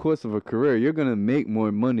throughout the course of a career, you're gonna make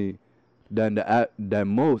more money than than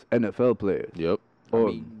most NFL players. Yep. I Or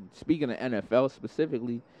mean, speaking of NFL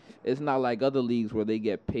specifically, it's not like other leagues where they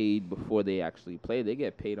get paid before they actually play. They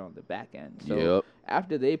get paid on the back end. So Yep.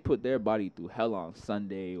 after they put their body through hell on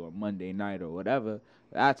Sunday or Monday night or whatever,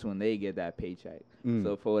 that's when they get that paycheck.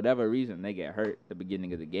 So for whatever reason, they get hurt at the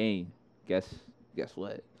beginning of the game. Guess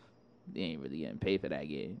what? They ain't really getting paid for that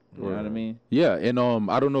game. You know what I mean? Yeah, and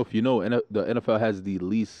I don't know if you know, the NFL has the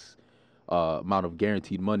least amount of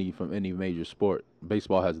guaranteed money from any major sport.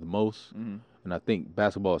 Baseball has the most, and I think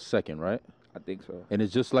basketball is second, right? I think so. And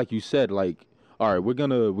it's just like you said, like, all right, we're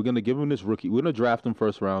gonna give him this rookie. We're gonna draft him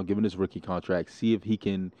first round, give him this rookie contract, see if he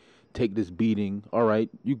can take this beating. All right,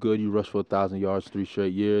 you good? You rush for 1,000 yards 3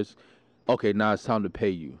 straight years. okay, now it's time to pay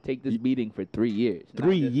you. Take this beating for 3 years.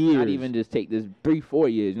 3 Not years. even just take this 4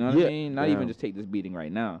 years. You know what Yeah. I mean? Not even just take this beating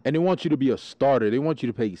right now. And they want you to be a starter. They want you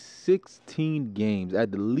to play 16 games,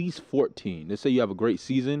 at the least 14. Let's say you have a great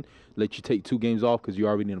season, let you take 2 games off because you're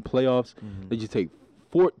already in the playoffs. Let you take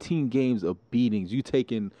 14 games of beatings. You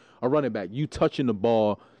taking a running back, you touching the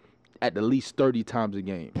ball at the least 30 times a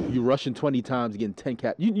game. You rushing 20 times, getting 10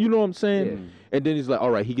 cap. You know what I'm saying? Yeah. And then he's like,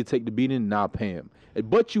 all right, he can take the beating, now pay him.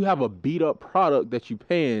 But you have a beat up product that you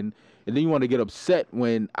paying, and then you want to get upset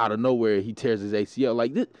when out of nowhere he tears his ACL.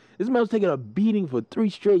 Like this man was taking a beating for 3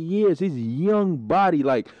 straight years. His young body,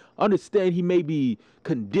 like, understand he may be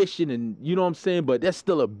conditioned and you know what I'm saying, but that's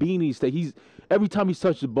still a beating. He's every time he's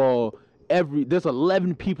touched the ball, there's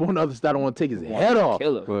 11 people on the other side that want to take his head off.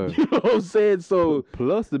 Kill him. Word. You know what I'm saying? So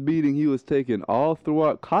Plus the beating he was taking all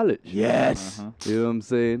throughout college. yes. You know what I'm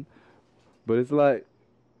saying? But it's like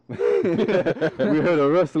we heard a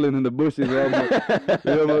rustling in the bushes.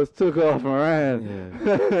 We almost took off and ran.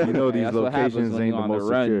 You know these that's what happens locations when ain't you the on the most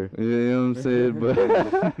run. secure. You know what I'm saying?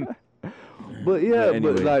 But yeah, But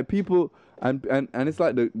anyway. but like people and it's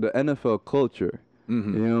like the NFL culture.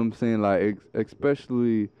 Mhm. You know what I'm saying? Like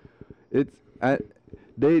especially, it's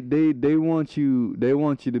they want you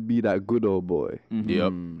to be that good old boy. Yep.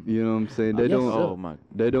 You know what I'm saying? They Yes, don't. sir. Oh my.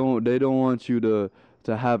 They don't want you to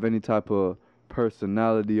have any type of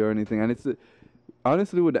personality or anything. And it's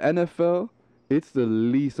honestly with the NFL, it's the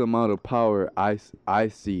least amount of power I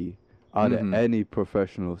see out of any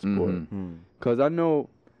professional sport. Cause I know,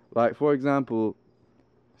 like for example,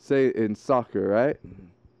 say in soccer, right?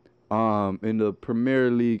 In the Premier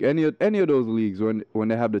League, any of those leagues, when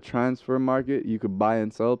they have the transfer market, you could buy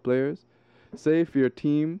and sell players. Say if your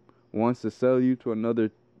team wants to sell you to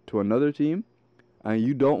another team, and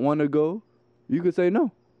you don't want to go, you could say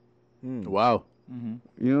no. Wow. You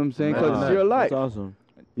know what I'm saying? Because Wow. it's your life. That's awesome.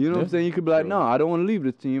 You know what I'm saying? You could be like, no, I don't want to leave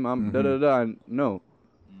this team. I'm da-da-da. And no.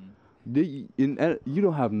 You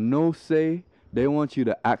don't have no say. They want you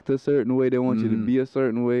to act a certain way. They want you to be a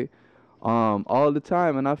certain way all the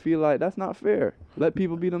time. And I feel like that's not fair. Let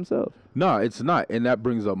people be themselves. No, it's not. And that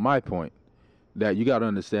brings up my point that you got to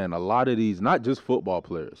understand a lot of these, not just football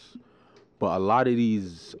players, but a lot of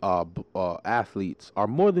these athletes are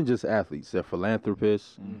more than just athletes. They're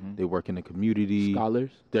philanthropists. They work in the community. Scholars.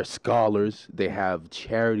 They're scholars. They have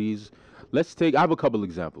charities. I have a couple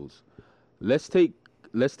examples. Let's take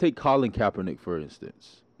Colin Kaepernick, for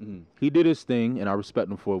instance. He did his thing, and I respect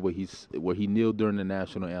him for where he kneeled during the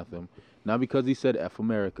national anthem. Not because he said F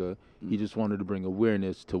America. He just wanted to bring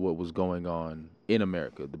awareness to what was going on in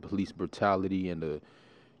America, the police brutality and the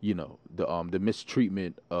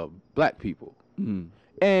mistreatment of black people.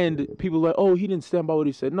 And people are like, oh, he didn't stand by what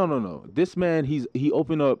he said. No. This man, he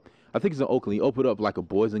opened up, I think it's in Oakland. He opened up like a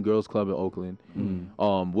Boys and Girls Club in Oakland.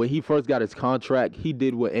 When he first got his contract, he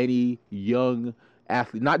did what any young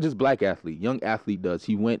athlete, not just black athlete, young athlete does.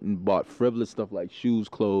 He went and bought frivolous stuff like shoes,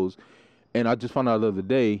 clothes. And I just found out the other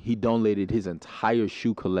day, he donated his entire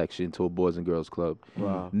shoe collection to a Boys and Girls Club.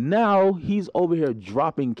 Wow. Now he's over here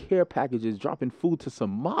dropping care packages, dropping food to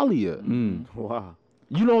Somalia. Wow.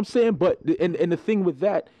 You know what I'm saying? But and the thing with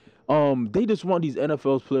that, they just want these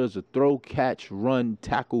NFL players to throw, catch, run,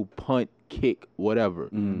 tackle, punt, kick, whatever.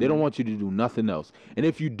 They don't want you to do nothing else. And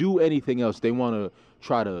if you do anything else, they want to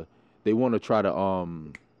try to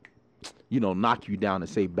knock you down and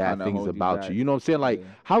say bad Tryna things hold you about back. you. You know what I'm saying? Like, Yeah.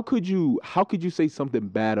 how could you say something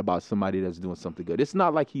bad about somebody that's doing something good? It's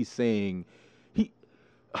not like he's saying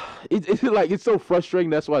it's so frustrating.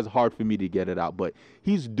 That's why it's hard for me to get it out. But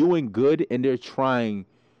he's doing good, and they're trying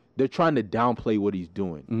to downplay what he's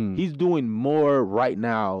doing. He's doing more right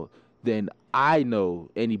now than I know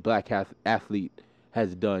any black athlete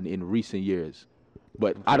has done in recent years.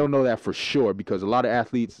 But I don't know that for sure because a lot of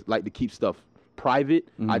athletes like to keep stuff private.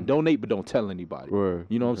 I donate, but don't tell anybody. Word.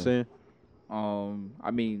 You know what I'm saying?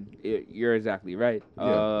 I mean, you're exactly right.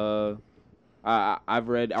 Yeah. I've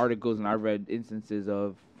read articles and I've read instances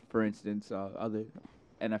of, for instance, other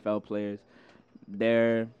NFL players.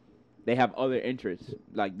 They have other interests.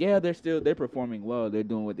 Like, yeah, they're performing well. They're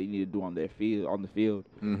doing what they need to do on the field.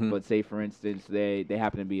 But say, for instance, they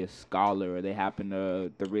happen to be a scholar or they happen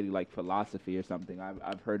to really like philosophy or something.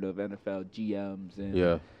 I've heard of NFL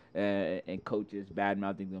GMs and coaches bad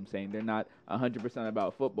mouthing them, saying they're not 100%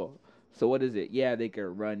 about football. So what is it? Yeah, they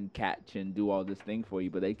can run, catch, and do all this thing for you,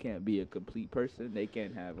 but they can't be a complete person. They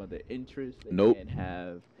can't have other interests.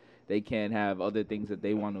 They can't have other things that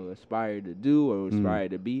they want to aspire to do or aspire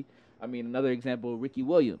to be. I mean, another example, Ricky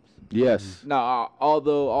Williams. Yes. Now,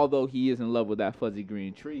 although he is in love with that fuzzy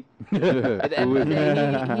green tree, at the end of the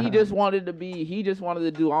day, he just wanted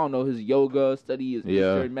to do, I don't know, his yoga, study his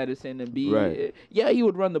Eastern medicine, and be. Right. Yeah, he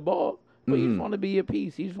would run the ball, but he just wanted to be at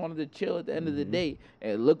peace. He just wanted to chill at the end of the day.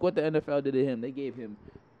 And look what the NFL did to him. They gave him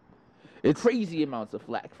crazy amounts of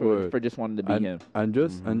flack for just wanting to be him. And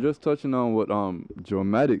just touching on what Joe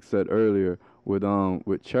Maddox said earlier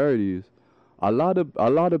with charities, a lot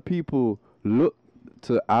of people look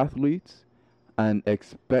to athletes and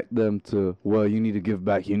expect them to, well, you need to give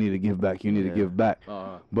back, you need to give back, you need to give back.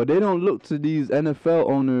 But they don't look to these NFL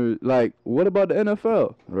owners like, what about the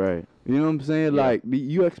NFL? Right. You know what I'm saying? Yeah. Like,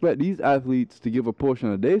 you expect these athletes to give a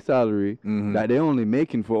portion of their salary that they're only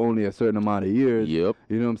making for only a certain amount of years. Yep.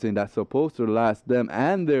 You know what I'm saying? That's supposed to last them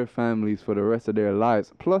and their families for the rest of their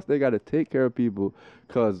lives. Plus, they got to take care of people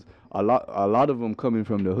because a lot of them coming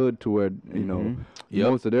from the hood to where, you know,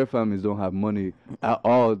 most of their families don't have money at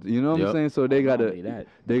all. You know what I'm saying? So they got to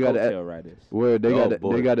they got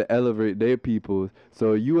to elevate their people.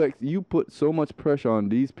 So you put so much pressure on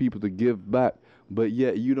these people to give back, but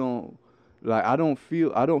yet you don't, like, I don't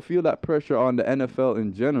feel that pressure on the NFL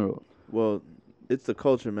in general. Well, it's the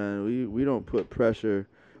culture, man. We don't put pressure,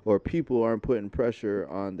 or people aren't putting pressure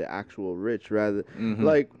on the actual rich. Rather,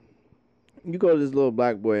 like, you go to this little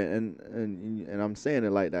black boy, and I'm saying it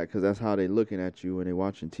like that because that's how they looking at you when they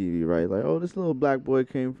watching TV, right? Like, oh, this little black boy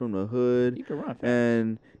came from the hood, He can run fast.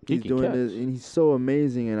 and he's can doing catch. this, and he's so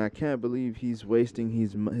amazing, and I can't believe he's wasting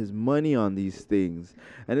his money on these things.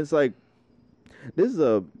 And it's like, this is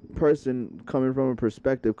a person coming from a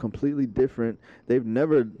perspective completely different. They've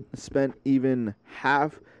never spent even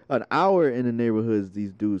half an hour in the neighborhoods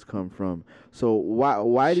these dudes come from. So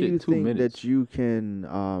why do you 2 think minutes. that you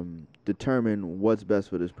can determine what's best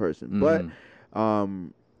for this person? But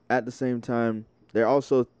at the same time, they're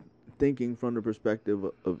also thinking from the perspective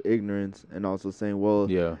of ignorance, and also saying, well,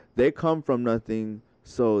 they come from nothing,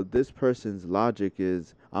 so this person's logic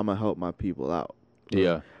is, I'm gonna help my people out.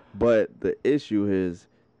 Yeah. But the issue is,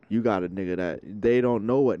 you got a nigga that they don't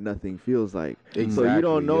know what nothing feels like. So you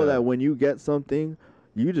don't know that when you get something,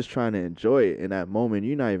 you just trying to enjoy it in that moment.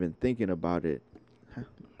 You're not even thinking about it.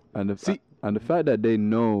 And the fact that they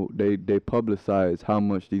know, they publicize how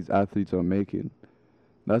much these athletes are making.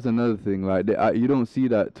 That's another thing. Like, you don't see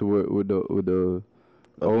that with the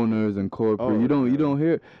owners and corporate. You don't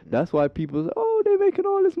hear. That's why people say, oh, they making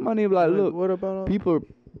all this money. Like, look, what about all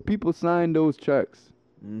people sign those checks.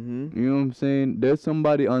 You know what I'm saying? There's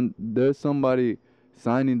somebody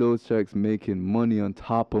signing those checks, making money on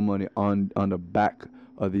top of money on the back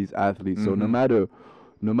of these athletes. So no matter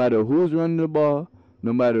who's running the ball,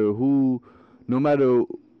 no matter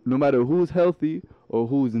who's healthy or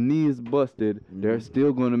whose knee is busted, they're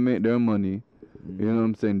still gonna make their money. You know what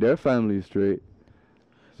I'm saying? Their family's straight.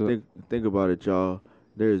 So Think about it, y'all.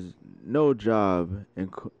 There's no job in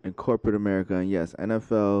corporate America, and yes,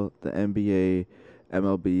 NFL, the NBA,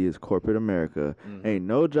 MLB is corporate America. Ain't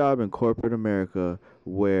no job in corporate America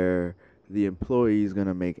where the employee is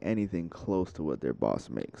gonna make anything close to what their boss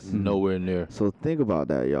makes. Nowhere near. So think about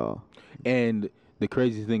that, y'all. And the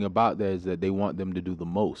crazy thing about that is that they want them to do the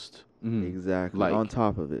most. Exactly. Like- on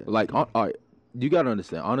top of it. Like, all right, you gotta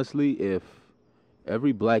understand. Honestly, if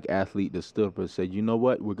every black athlete that stood up and said, you know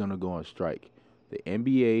what, we're gonna go on strike, the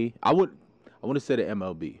NBA, I want to say the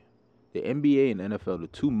MLB, the NBA and NFL, the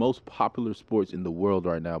two most popular sports in the world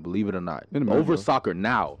right now, believe it or not, In America. over soccer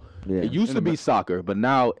now. Yeah. It used to be soccer, but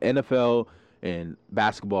now NFL and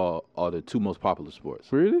basketball are the two most popular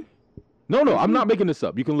sports. really? No, I'm not making this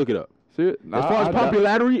up. You can look it up. Serious? As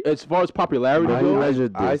far as popularity I goes,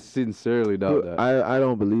 measured I this. sincerely doubt that. I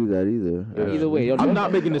don't believe that either. Either way, I'm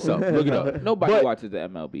not making this up. Look it up. Nobody But- watches the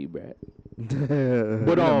MLB, Brad.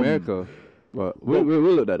 But in America, but we'll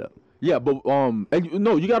look that up. Yeah, but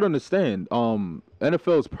no, you gotta understand.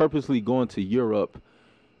 NFL is purposely going to Europe,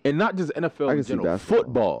 and not just I NFL can in see general. basketball.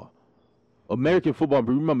 Football, American football.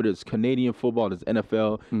 But remember, there's Canadian football, there's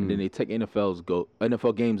NFL, and then they take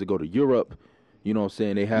NFL games to go to Europe. You know what I'm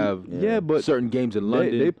saying? They have but certain games in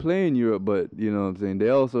London. They play in Europe, but you know what I'm saying. They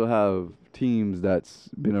also have teams that's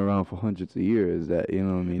been around for hundreds of years. That you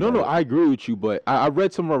know what I mean. no, that- I agree with you, but I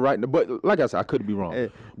read somewhere right now. But like I said, I could be wrong.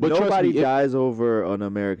 But trust Nobody me, if- dies over an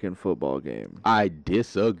American football game. I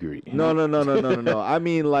disagree. No. I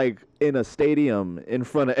mean, like, in a stadium in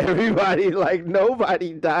front of everybody. Like,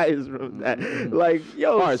 nobody dies from that. Like,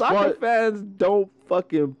 yo, Alright, as soccer far- fans don't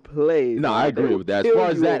fucking play. No, dog. I agree They'll with that. As kill far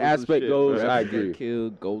as you that over some aspect shit, goes, bro. I Refs agree. get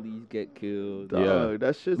killed. Goalies get killed. Dog, Yeah.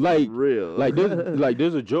 that shit's Like- real. Like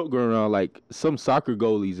there's a joke going around. like some soccer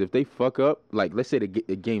goalies, if they fuck up, like let's say the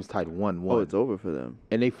game's tied 1-1, Oh, it's over for them.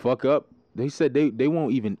 and they fuck up, they said they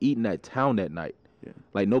won't even eat in that town that night. Yeah.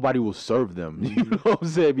 Like nobody will serve them. You know what I'm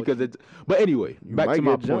saying? Because it's. But anyway, You back might to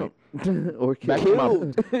my get point. jumped. Or Back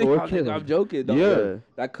killed. to my. I think I'm joking. Dog. Yeah.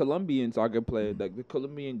 That Colombian soccer player, like the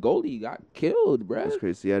Colombian goalie, got killed, bruh. That's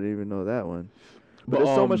crazy. I didn't even know that one. But But,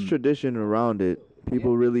 there's so much um, tradition around it.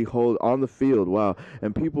 People really hold on the field. Wow.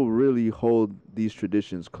 And people really hold these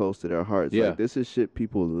traditions close to their hearts. Yeah. Like, this is shit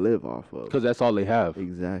people live off of. Because that's all they have.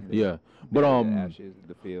 Exactly. Yeah. But ashes in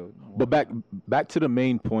the field. But back to the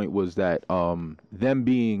main point was that them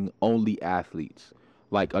being only athletes.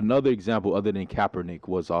 Like another example other than Kaepernick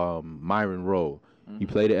was Myron Rowe. He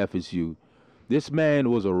played at FSU. This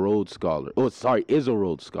man was a Rhodes Scholar. Is a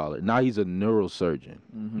Rhodes Scholar. Now he's a neurosurgeon.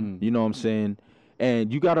 You know what I'm saying?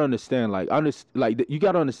 And you gotta understand, you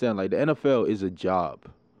gotta understand, like the NFL is a job.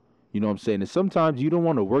 You know what I'm saying? And sometimes you don't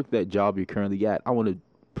want to work that job you're currently at. I want to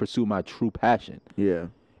pursue my true passion. Yeah.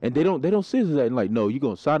 And they don't see that like, no, you're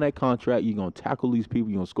gonna sign that contract, you're gonna tackle these people,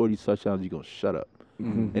 you're gonna score these touchdowns, you're gonna shut up.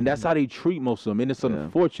 And that's how they treat most of them. And it's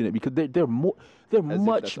unfortunate because they're much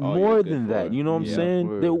that's all more you're good than that. for. You know what I'm Yeah. saying?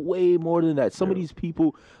 Word. They're way more than that. Some of these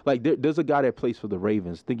people, like there's a guy that plays for the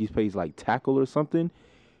Ravens. I think he plays like tackle or something.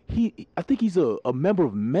 I think he's a member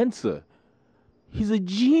of Mensa. He's a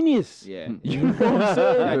genius. Yeah. You know what I'm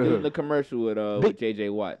saying? That dude in the commercial with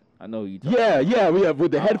JJ Watt. I know you. Yeah, we have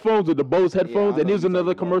with the headphones, with the Bose headphones, I and know there's what you're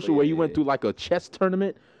another talking about, commercial but where yeah, he went yeah. through like a chess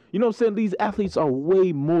tournament. You know what I'm saying? These athletes are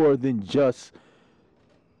way more than just,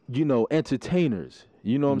 entertainers.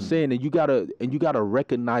 You know what I'm saying? And you gotta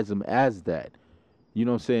recognize them as that. You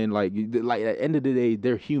know what I'm saying? Like at the end of the day,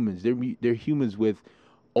 they're humans. They're humans with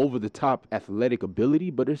over the top athletic ability,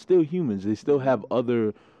 but they're still humans. They still have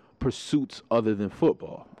other pursuits other than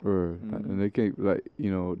football. And they can't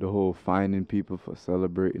the whole finding people for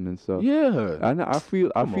celebrating and stuff. Yeah. And I feel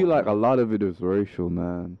Come on, like man. a lot of it is racial,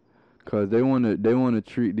 man. Cause they wanna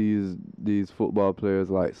treat these football players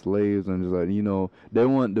like slaves and just they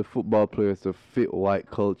want the football players to fit white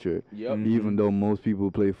culture. Yep. Even though most people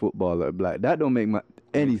who play football are black. That don't make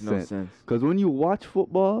any Makes no sense. sense. Cause when you watch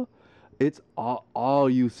football, it's all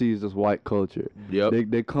you see is just white culture. Yep.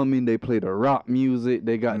 They come in, they play the rock music.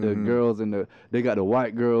 They got the girls they got the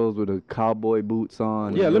white girls with the cowboy boots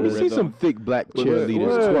on. Yeah, let me and see some thick black cheerleaders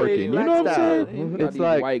Word. twerking. You know what I'm saying? It's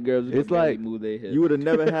like- white girls. who it's can barely like- move their hips. You would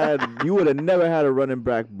have never had a running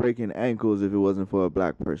back breaking ankles if it wasn't for a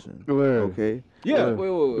black person. Word. Okay? Yeah.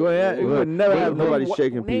 Wait. You would never have nobody Name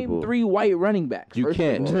shaking people. 3 white running backs. You first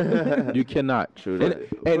of all. can't. You cannot. True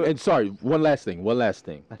And sorry, one last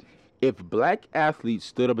thing. If black athletes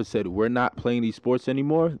stood up and said, we're not playing these sports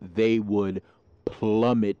anymore, they would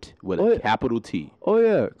plummet with Oh, a yeah. capital T. Oh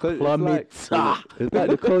yeah, 'cause Plummet. it's like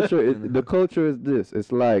the culture. The culture is this.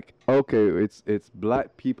 It's like it's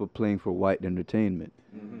black people playing for white entertainment,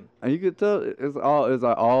 and you can tell it's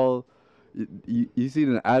like all. You see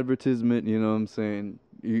the advertisement. You know what I'm saying?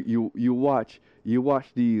 You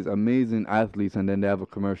watch these amazing athletes, and then they have a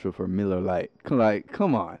commercial for Miller Lite. Like,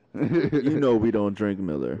 come on. You know we don't drink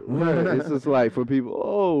Miller. Right, it's just like for people,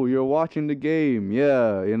 oh, you're watching the game.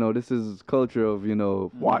 Yeah, this is culture of,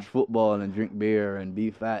 watch football and drink beer and be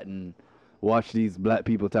fat and watch these black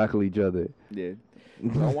people tackle each other. Yeah.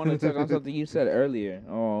 So I want to touch on something you said earlier,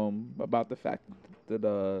 about the fact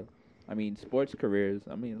that sports careers,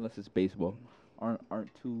 unless it's baseball, aren't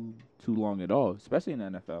too long at all, especially in the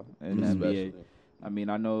NFL and the NBA.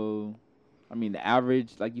 I know, the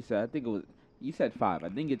average, like you said, I think you said 5. I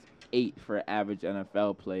think it's 8 for an average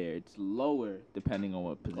NFL player. It's lower depending on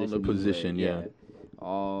what position. the you play, position, yeah.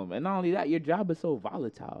 And not only that, your job is so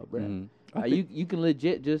volatile, bro. Mhm. You can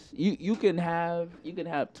legit just you can have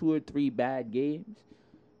 2 or 3 bad games,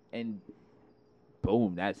 and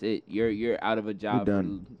boom, that's it. You're out of a job for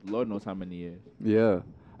done. Lord knows how many years. Yeah,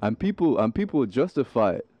 and people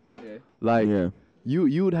justify it. Yeah. Like, Yeah.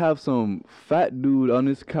 you would have some fat dude on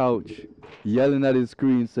his couch yelling at his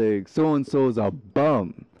screen saying so and so's a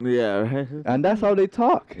bum, Yeah, right? and that's how they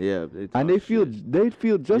talk. Yeah. And they feel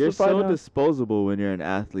justified. you're so now. disposable when you're an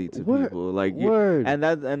athlete to Word. people. Like Word. and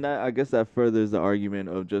that I guess that furthers the argument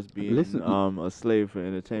of just being Listen- a slave for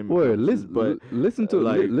entertainment. Word, purposes, listen to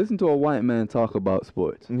like- listen to a white man talk about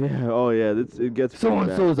sports. yeah, oh yeah, it gets So pretty and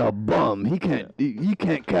bad. so's a bum. He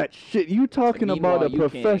can't catch shit. You talking about Meanwhile, a you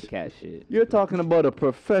can't professional? catch shit. You're talking about a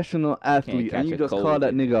professional athlete, catch and you a just cold call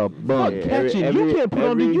that with nigga a bum. Yeah, Catching, you every- can't put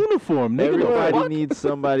on the every- uniform, nigga. The Everybody fuck? needs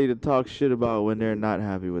somebody to talk shit about when they're not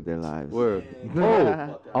happy with their lives. Word.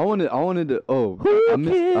 Oh, I wanted to. Oh,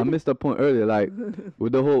 I missed a point earlier. Like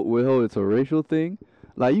with the whole it's a racial thing.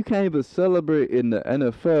 Like you can't even celebrate in the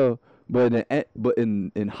NFL But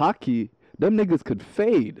in hockey, them niggas could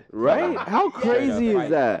fade. Right? How crazy is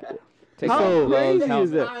that? Take How some gloves, crazy is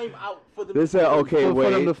helmet. that? They said, okay, For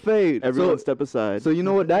them wait. to fade. Everyone So, step aside. so you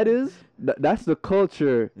know what that is? That's the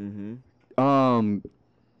culture. Mm-hmm.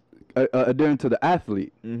 Adhering to the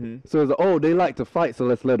athlete. Mm-hmm. So it's like, oh, they like to fight, so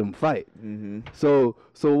let's let them fight. Mm-hmm. So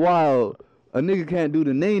while a nigga can't do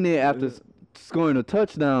the nay after scoring a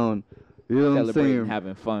touchdown, you know what I'm Celebrating, saying?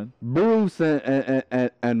 having fun. Bruce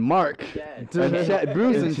and Mark,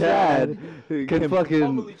 Bruce and Chad can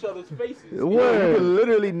fucking each other's faces. You word. can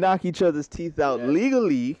literally knock each other's teeth out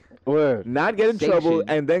legally, Word. not get in trouble, Sanctioned.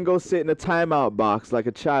 and then go sit in a timeout box like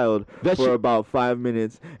a child That for shit- about 5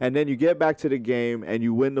 minutes, and then you get back to the game and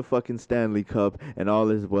you win the fucking Stanley Cup, and all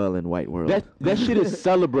is well in White World. That shit is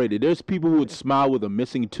celebrated. There's people who would smile with a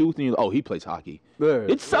missing tooth, and you're like, oh, he plays hockey. Word.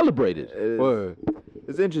 It's celebrated. Word.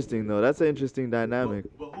 It's interesting though. That's an interesting dynamic.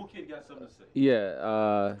 But who kid got something to say?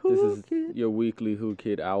 Yeah, this is your weekly Who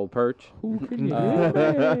Kid Owl Perch.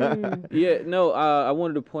 Yeah. Yeah, no, I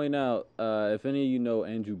wanted to point out, if any of you know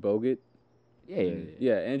Andrew Bogut.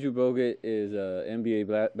 Yeah, Andrew Bogut is a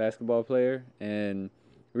NBA basketball player, and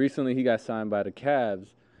recently he got signed by the Cavs,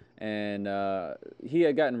 and he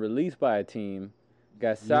had gotten released by a team,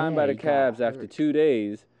 got signed by the he got Cavs after 2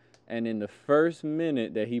 days, and in the first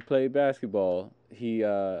minute that he played basketball, he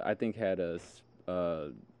I think had a I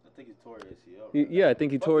think he tore his ACL. yeah, I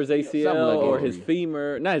think he tore his ACL Something like or it. his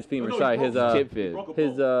femur, not his femur, no, he sorry, broke his his tib fit.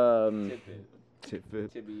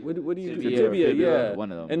 what do you do? Tibia, Tibia, yeah.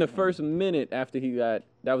 one of them. In the first minute after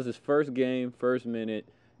that was his first game, first minute,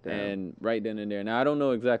 and right then and there. Now I don't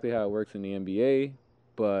know exactly how it works in the NBA,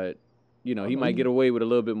 but you know he might get away with a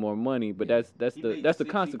little bit more money. But that's the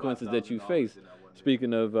consequences that you face.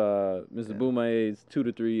 Speaking of Mr. Boumaye's 2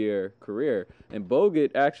 to 3 year career, and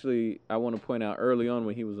Bogut actually, I want to point out early on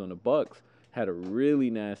when he was on the Bucks, had a really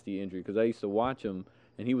nasty injury because I used to watch him,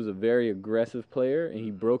 and he was a very aggressive player, and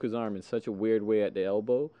he broke his arm in such a weird way at the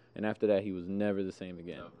elbow, and after that he was never the same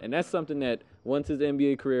again. And that's something that once his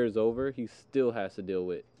NBA career is over, he still has to deal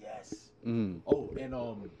with. Yes. Mm. Oh, and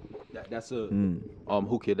that's a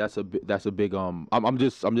who kid? That's a big I'm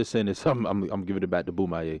just saying this. I'm giving it back to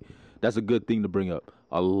Boumaye. That's a good thing to bring up.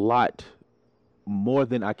 A lot more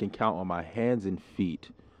than I can count on my hands and feet.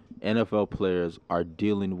 NFL players are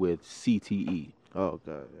dealing with CTE. Oh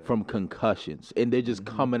god. Yeah. From concussions, and they're just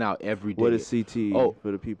coming out every day. What is CTE Oh,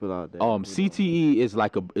 for the people out there? CTE is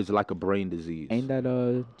like a brain disease. Ain't that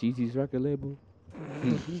Jeezy's record label?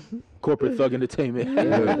 Corporate Thug Entertainment.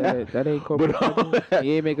 that ain't corporate.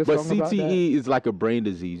 He ain't make a But song about that. CTE is like a brain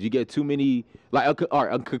disease. You get too many, like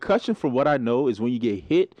a concussion. From what I know, is when you get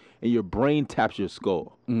hit and your brain taps your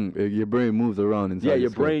skull. Your brain moves around inside. Yeah, your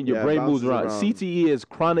your skull. brain moves bounces around. around. CTE is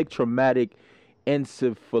chronic traumatic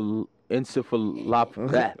encephalopathy.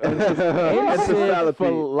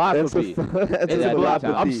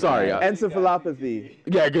 Encephalopathy. I'm sorry. Encephalopathy.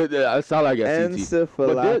 Yeah, good. I sound like a CT.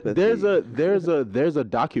 Encephalopathy. But there's a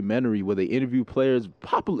documentary where they interview players,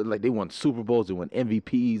 popular, like they won Super Bowls, they won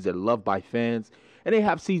MVPs, they're loved by fans, and they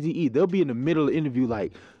have CTE. They'll be in the middle of the interview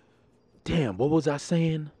like, damn, what was I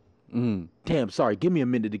saying? Damn, sorry, give me a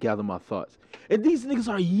minute to gather my thoughts. And these niggas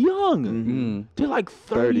are young. They're like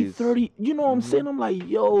 30, 30. You know what I'm saying? I'm like,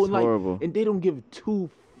 yo, It's horrible. and they don't give two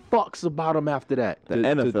fucks about them after that. The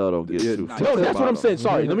NFL don't give two No, fucks that's what I'm about saying.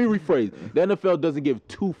 Sorry, let me rephrase. The NFL doesn't give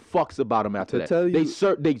two fucks about them after To that. tell you-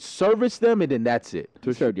 They service them, and then that's it.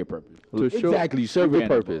 To serve your purpose. To show Exactly, you serve your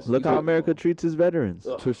purpose. Look how America treats its veterans.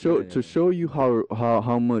 to show you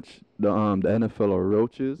how much the NFL are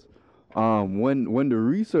roaches. When the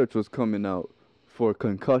research was coming out for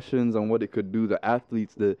concussions and what it could do to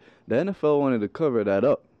athletes, the NFL wanted to cover that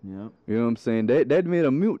up. Yeah. You know what I'm saying? They made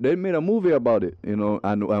a movie about it. You know,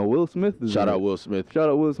 and Will Smith is Shout in out it. Will Smith. Shout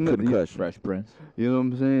out Will Smith. Concussion. Fresh Prince. You know what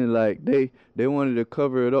I'm saying? Like they wanted to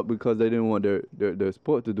cover it up because they didn't want their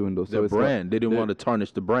sport to do those. Their brand. They didn't want to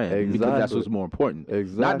tarnish the brand because that's Exactly. what's more important. Not the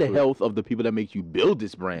Exactly. health of the people that make you build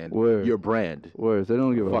this brand. Word. Your brand. Words. They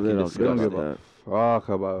don't give a Fucking they don't give disgusting. a fuck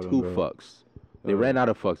about Two them, bro. fucks. They ran out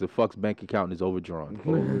of fucks. The fucks bank account is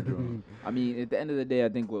overdrawn. I mean, at the end of the day, I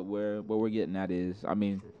think what we're getting at is, I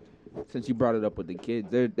mean, since you brought it up with the kids,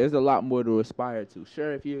 there's a lot more to aspire to.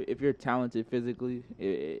 Sure, if you're talented physically,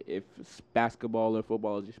 if basketball or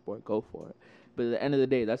football is your sport, go for it. But at the end of the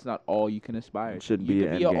day, that's not all you can aspire to. Shouldn't You be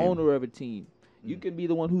can an be an end game. owner of a team. You can be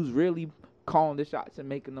the one who's really calling the shots and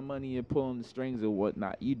making the money and pulling the strings and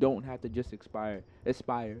whatnot. You don't have to just aspire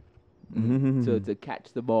to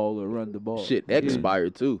catch the ball or run the ball. Shit,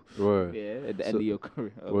 expired too. Word. Yeah, at the end of your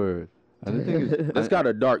career. Word. And the thing is, That's kind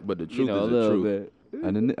of dark, but the truth You know, a is the little truth. bit.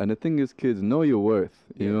 And the thing is, kids, know your worth.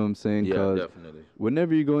 You know what I'm saying? Yeah, 'Cause definitely.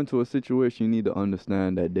 whenever you go into a situation, you need to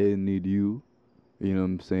understand that they need you. You know what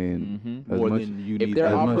I'm saying? Mm-hmm. As More much- than you If need. they're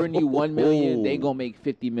as much- offering you 1 million, they Oh. gonna make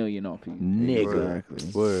 50 million off you. Nigga.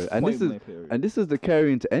 Exactly. Word. And Point this is blank period. and this is the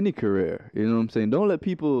carry into any career. You know what I'm saying? Don't let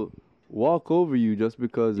people walk over you just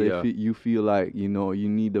because Yeah. you feel like you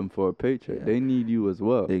need them for a paycheck. Yeah. They need you as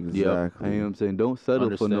well. Exactly. You know what I'm saying? Don't settle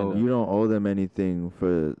for Understand no. that. You don't owe them anything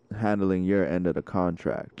for handling your end of the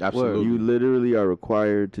contract. Absolutely. You literally are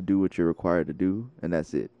required to do what you're required to do, and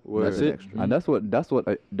that's it. Word. Nothing it. extra. And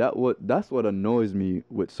that's what annoys me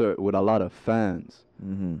with a lot of fans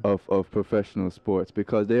Mm-hmm. of professional sports,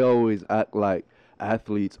 because they always act like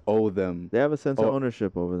athletes owe them. They have a sense of Oh.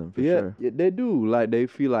 ownership over them, for Yeah, sure. yeah, they do. Like they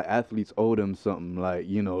feel like athletes owe them something. Like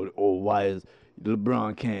why is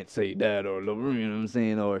LeBron can't say that, or LeBron, you know what I'm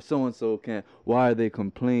saying, or so and so can't. Why are they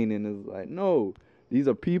complaining? It's like, no, these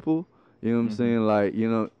are people. You know what I'm saying? Like,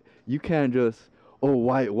 you can't just,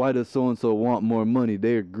 why does so and so want more money?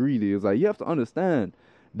 They're greedy. It's like, you have to understand.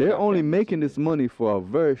 They're only making this money for a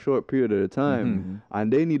very short period of time,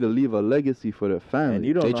 and they need to leave a legacy for their family. And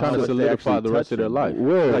you don't They know trying how to much they solidify actually the rest of their touching. life.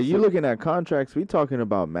 Word. Like, you looking at contracts, we talking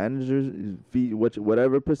about managers, fee,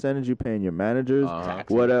 whatever percentage you paying your managers, Uh-huh.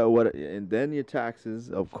 and then your taxes,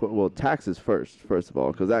 of course. Well, taxes first of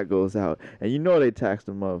all, because that goes out, and they tax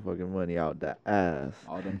the motherfucking money out the ass.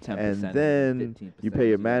 All them 10%. And then 15% you pay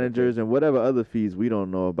your gotta managers and whatever other fees we don't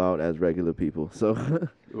know about as regular people. So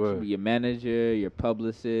Word. Your manager, your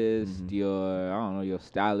publicist, your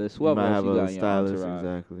stylist, you whoever might else have you got a in your stylist, entourage.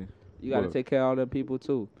 exactly. You gotta Word. take care of all them people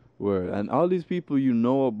too. Word. And all these people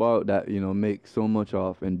about that, make so much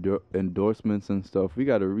off endorsements and stuff. We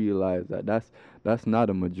got to realize that that's not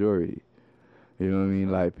a majority. You know what I mean?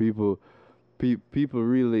 Like people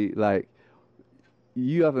really, like,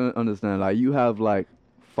 you have to understand, like, you have like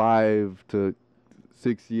 5 to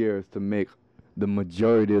 6 years to make the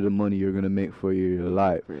majority of the money you're gonna make for your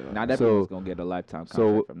life. Not everyone's gonna get a lifetime contract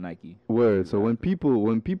so- from Nike. Word. So when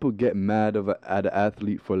people get mad at an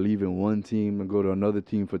athlete for leaving one team and go to another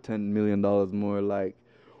team for $10 million more, like,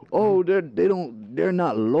 oh, they're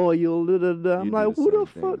not loyal. Da, da, da. I'm You do like, the who the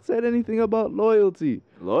same fuck said anything about loyalty?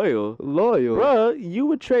 Loyal, Loyal. bruh, you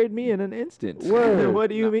would trade me in an instant. Word. What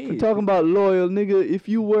do you I'm mean? talking about loyal, nigga. If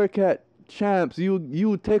you work at Champs, you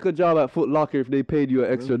would take a job at Foot Locker if they paid you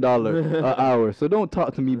an extra $1 an hour. So don't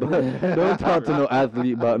talk to me don't talk to no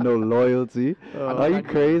athlete about no loyalty. Are you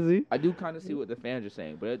crazy? I do kind of see what the fans are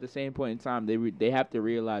saying, but at the same point in time, they have to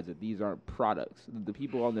realize that these aren't products. The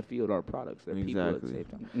people on the field are products. They're people at the Exactly.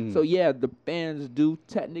 same time. So yeah, the fans do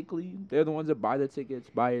technically. They're the ones that buy the tickets,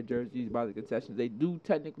 buy your jerseys, buy the concessions. They do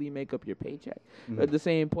technically make up your paycheck. But at the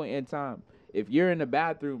same point in time, if you're in the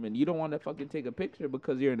bathroom and you don't want to fucking take a picture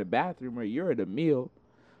because you're in the bathroom or you're at a meal.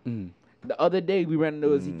 The other day we ran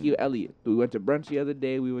into Ezekiel Elliott. We went to brunch the other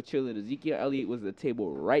day. We were chilling. Ezekiel Elliott was at the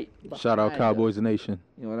table right Shout out behind us. Cowboys Nation.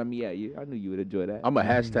 You know what I mean? Yeah, I knew you would enjoy that. I'm going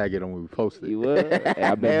to hashtag it on when we post it. You would?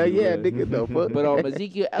 Yeah, I bet Hell you yeah, would. nigga, no fuck. But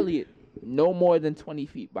Ezekiel Elliott, no more than 20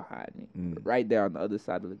 feet behind me, right there on the other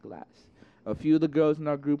side of the glass. A few of the girls in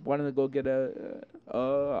our group wanted to go get a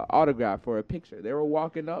autograph or a picture. They were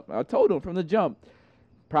walking up. I told them from the jump,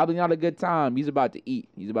 probably not a good time. He's about to eat.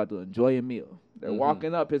 He's about to enjoy a meal. They're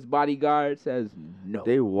walking up. His bodyguard says no.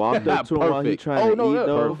 They walked up to him while he Perfect. trying to eat, no.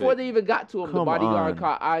 though. Before they even got to him, the Come bodyguard on.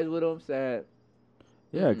 caught eyes with him, said,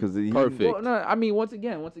 Yeah, because Perfect. well, no, I mean, once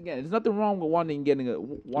again, there's nothing wrong with wanting to get of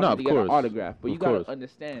an course. autograph, but you Of gotta course.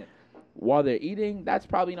 understand, while they're eating, that's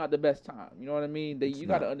probably not the best time. You know what I mean? You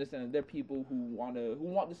gotta understand that they're people who want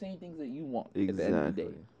the same things that you want at the end of the day.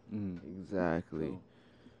 Exactly.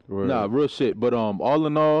 Nah, real shit. But all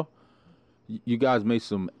in all, you guys made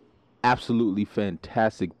some absolutely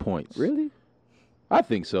fantastic points. Really? I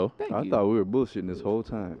think so. Thank I you. thought we were bullshitting this whole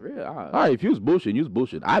time. Really? All right, if you was bullshitting, you was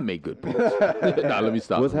bullshitting. I make good points. Nah, let me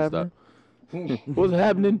stop. What's let me happening? Stop. What's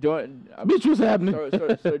happening? Jordan, Bitch, what's happening?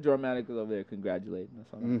 Sir Dramatic is over there congratulating us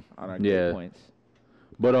on our Yeah. good points.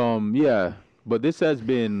 But yeah. But this has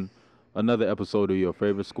been another episode of your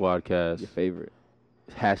favorite Squadcast. Your favorite.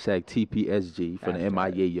 Hashtag TPSG for the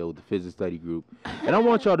Hashtag. MIAO, the Physics Study Group. And I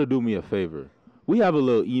want y'all to do me a favor. We have a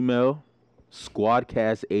little email,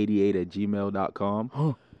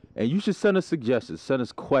 squadcast88@gmail.com. And you should send us suggestions, send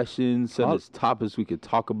us questions, send us topics we could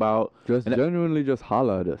talk about. Just And- genuinely just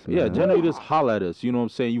holler at us, man. Yeah, generally just holler at us. You know what I'm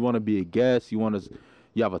saying? You want to be a guest, you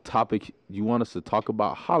have a topic you want us to talk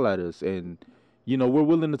about, holler at us. And, we're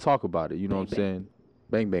willing to talk about it. You know what I'm saying?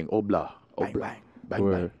 Bang, bang, obla, obla, bang, bang,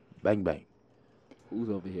 Word. bang, bang. Who's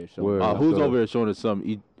over here showing? Word. Who's So- over here showing us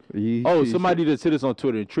something? He- Somebody just hit us on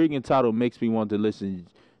Twitter. Intriguing title makes me want to listen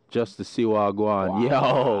just to see what I go on.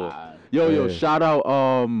 Yo, Yo, Yeah. shout out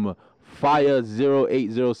Fire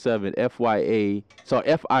 0807 FYA. Sorry,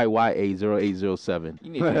 FIYA 0807.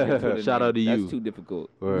 You need to change your Twitter Shout name. out to you. That's too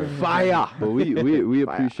difficult. Word. Fire. But we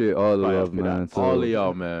appreciate all the Fire love, for man. that. So, All of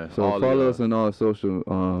y'all, man. So all of follow y'all. us on all social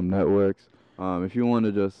networks. If you want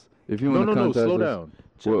to No, contact slow us, down.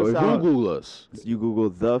 Check Well, us if out. Google us. You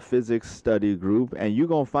Google the Physics Study Group, and you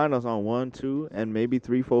gonna find us on 1, 2, and maybe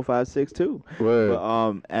 3, 4, 5, 6 too. Word.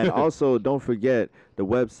 But, and also don't forget the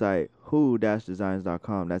website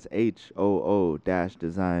who-designs.com. That's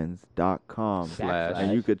HOO-designs.com. Slash.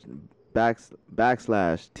 And you could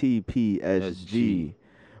backslash TPSG.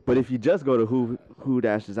 But if you just go to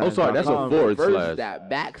who-designs.com. Oh, sorry, that's a forward slash. That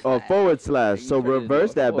backslash. Oh, forward slash. You So turn it into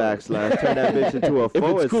reverse a that forward. backslash. Turn that bitch into a it's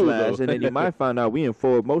forward cool, slash. though. And then you might find out we in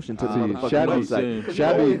forward motion to the motherfucking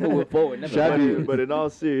website. Moving forward. Never Shabby. mind. But in all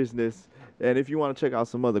seriousness, and if you want to check out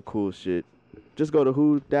some other cool shit, just go to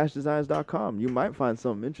who-designs.com. You might find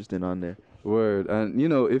something interesting on there. Word. And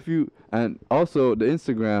and also the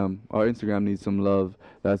our Instagram needs some love.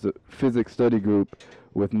 That's a physics study group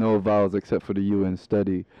with no vowels except for the U in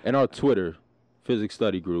study. And our Twitter, Physics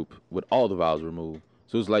Study Group, with all the vowels removed.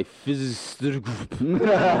 So it's like Physics Study Group. But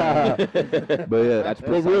yeah, That's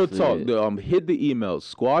But real precisely talk, it. hit the email,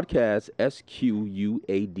 squadcast,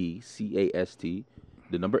 SQUADCAST,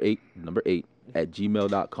 the number 8, at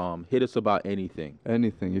gmail.com. Hit us about anything.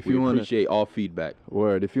 anything. If We you want to appreciate all feedback.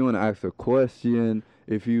 Word. If you want to ask a question,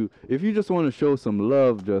 if you just want to show some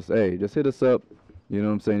love, just hit us up. You know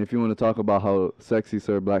what I'm saying? If you want to talk about how sexy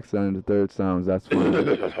Sir Black Stallion III sounds, that's fine.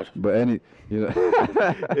 But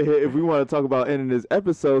If we want to talk about ending this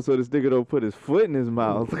episode so this nigga don't put his foot in his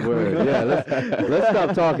mouth. word. Yeah, let's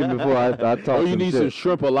stop talking before I talk Oh, you some need some shit.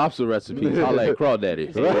 shrimp or lobster recipes. I'll let Crawdaddy.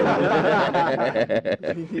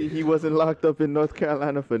 He wasn't locked up in North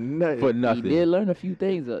Carolina for nothing. For You nothing. did learn a few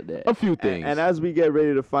things up there. A few things. And as we get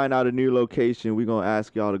ready to find out a new location, we're going to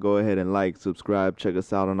ask y'all to go ahead and like, subscribe, check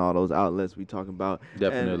us out on all those outlets we talking about.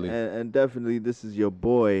 Definitely. And definitely, this is your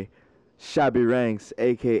boy, Shabby Ranks,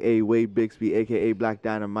 a.k.a. Wade Bixby, a.k.a. Black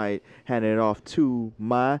Dynamite, handing it off to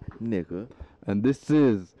my nigga. And this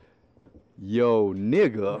is Yo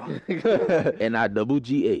Nigga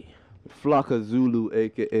NIGGA. Flocka Zulu,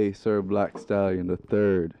 aka Sir Black Stallion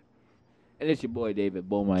III. And it's your boy David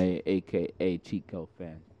Beaumont, a.k.a. Chico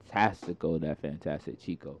Fantastico, that fantastic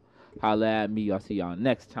Chico. Holla at me. I'll see y'all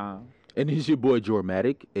next time. And it's your boy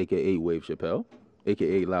Jormatic, a.k.a. Wave Chappelle,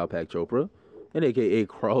 a.k.a. Loudpack Chopra, and a.k.a.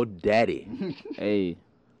 Crawdaddy. Hey.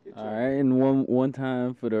 All right, and one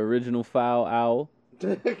time for the original Foul Owl.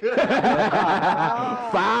 Foul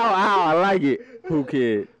out, I like it. Who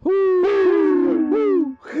kid?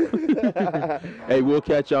 Hey, we'll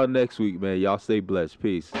catch y'all next week, man. Y'all stay blessed.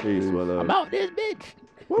 Peace. Peace, well, I'm out this bitch.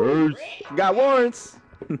 Peace. got warrants.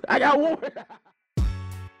 I got one.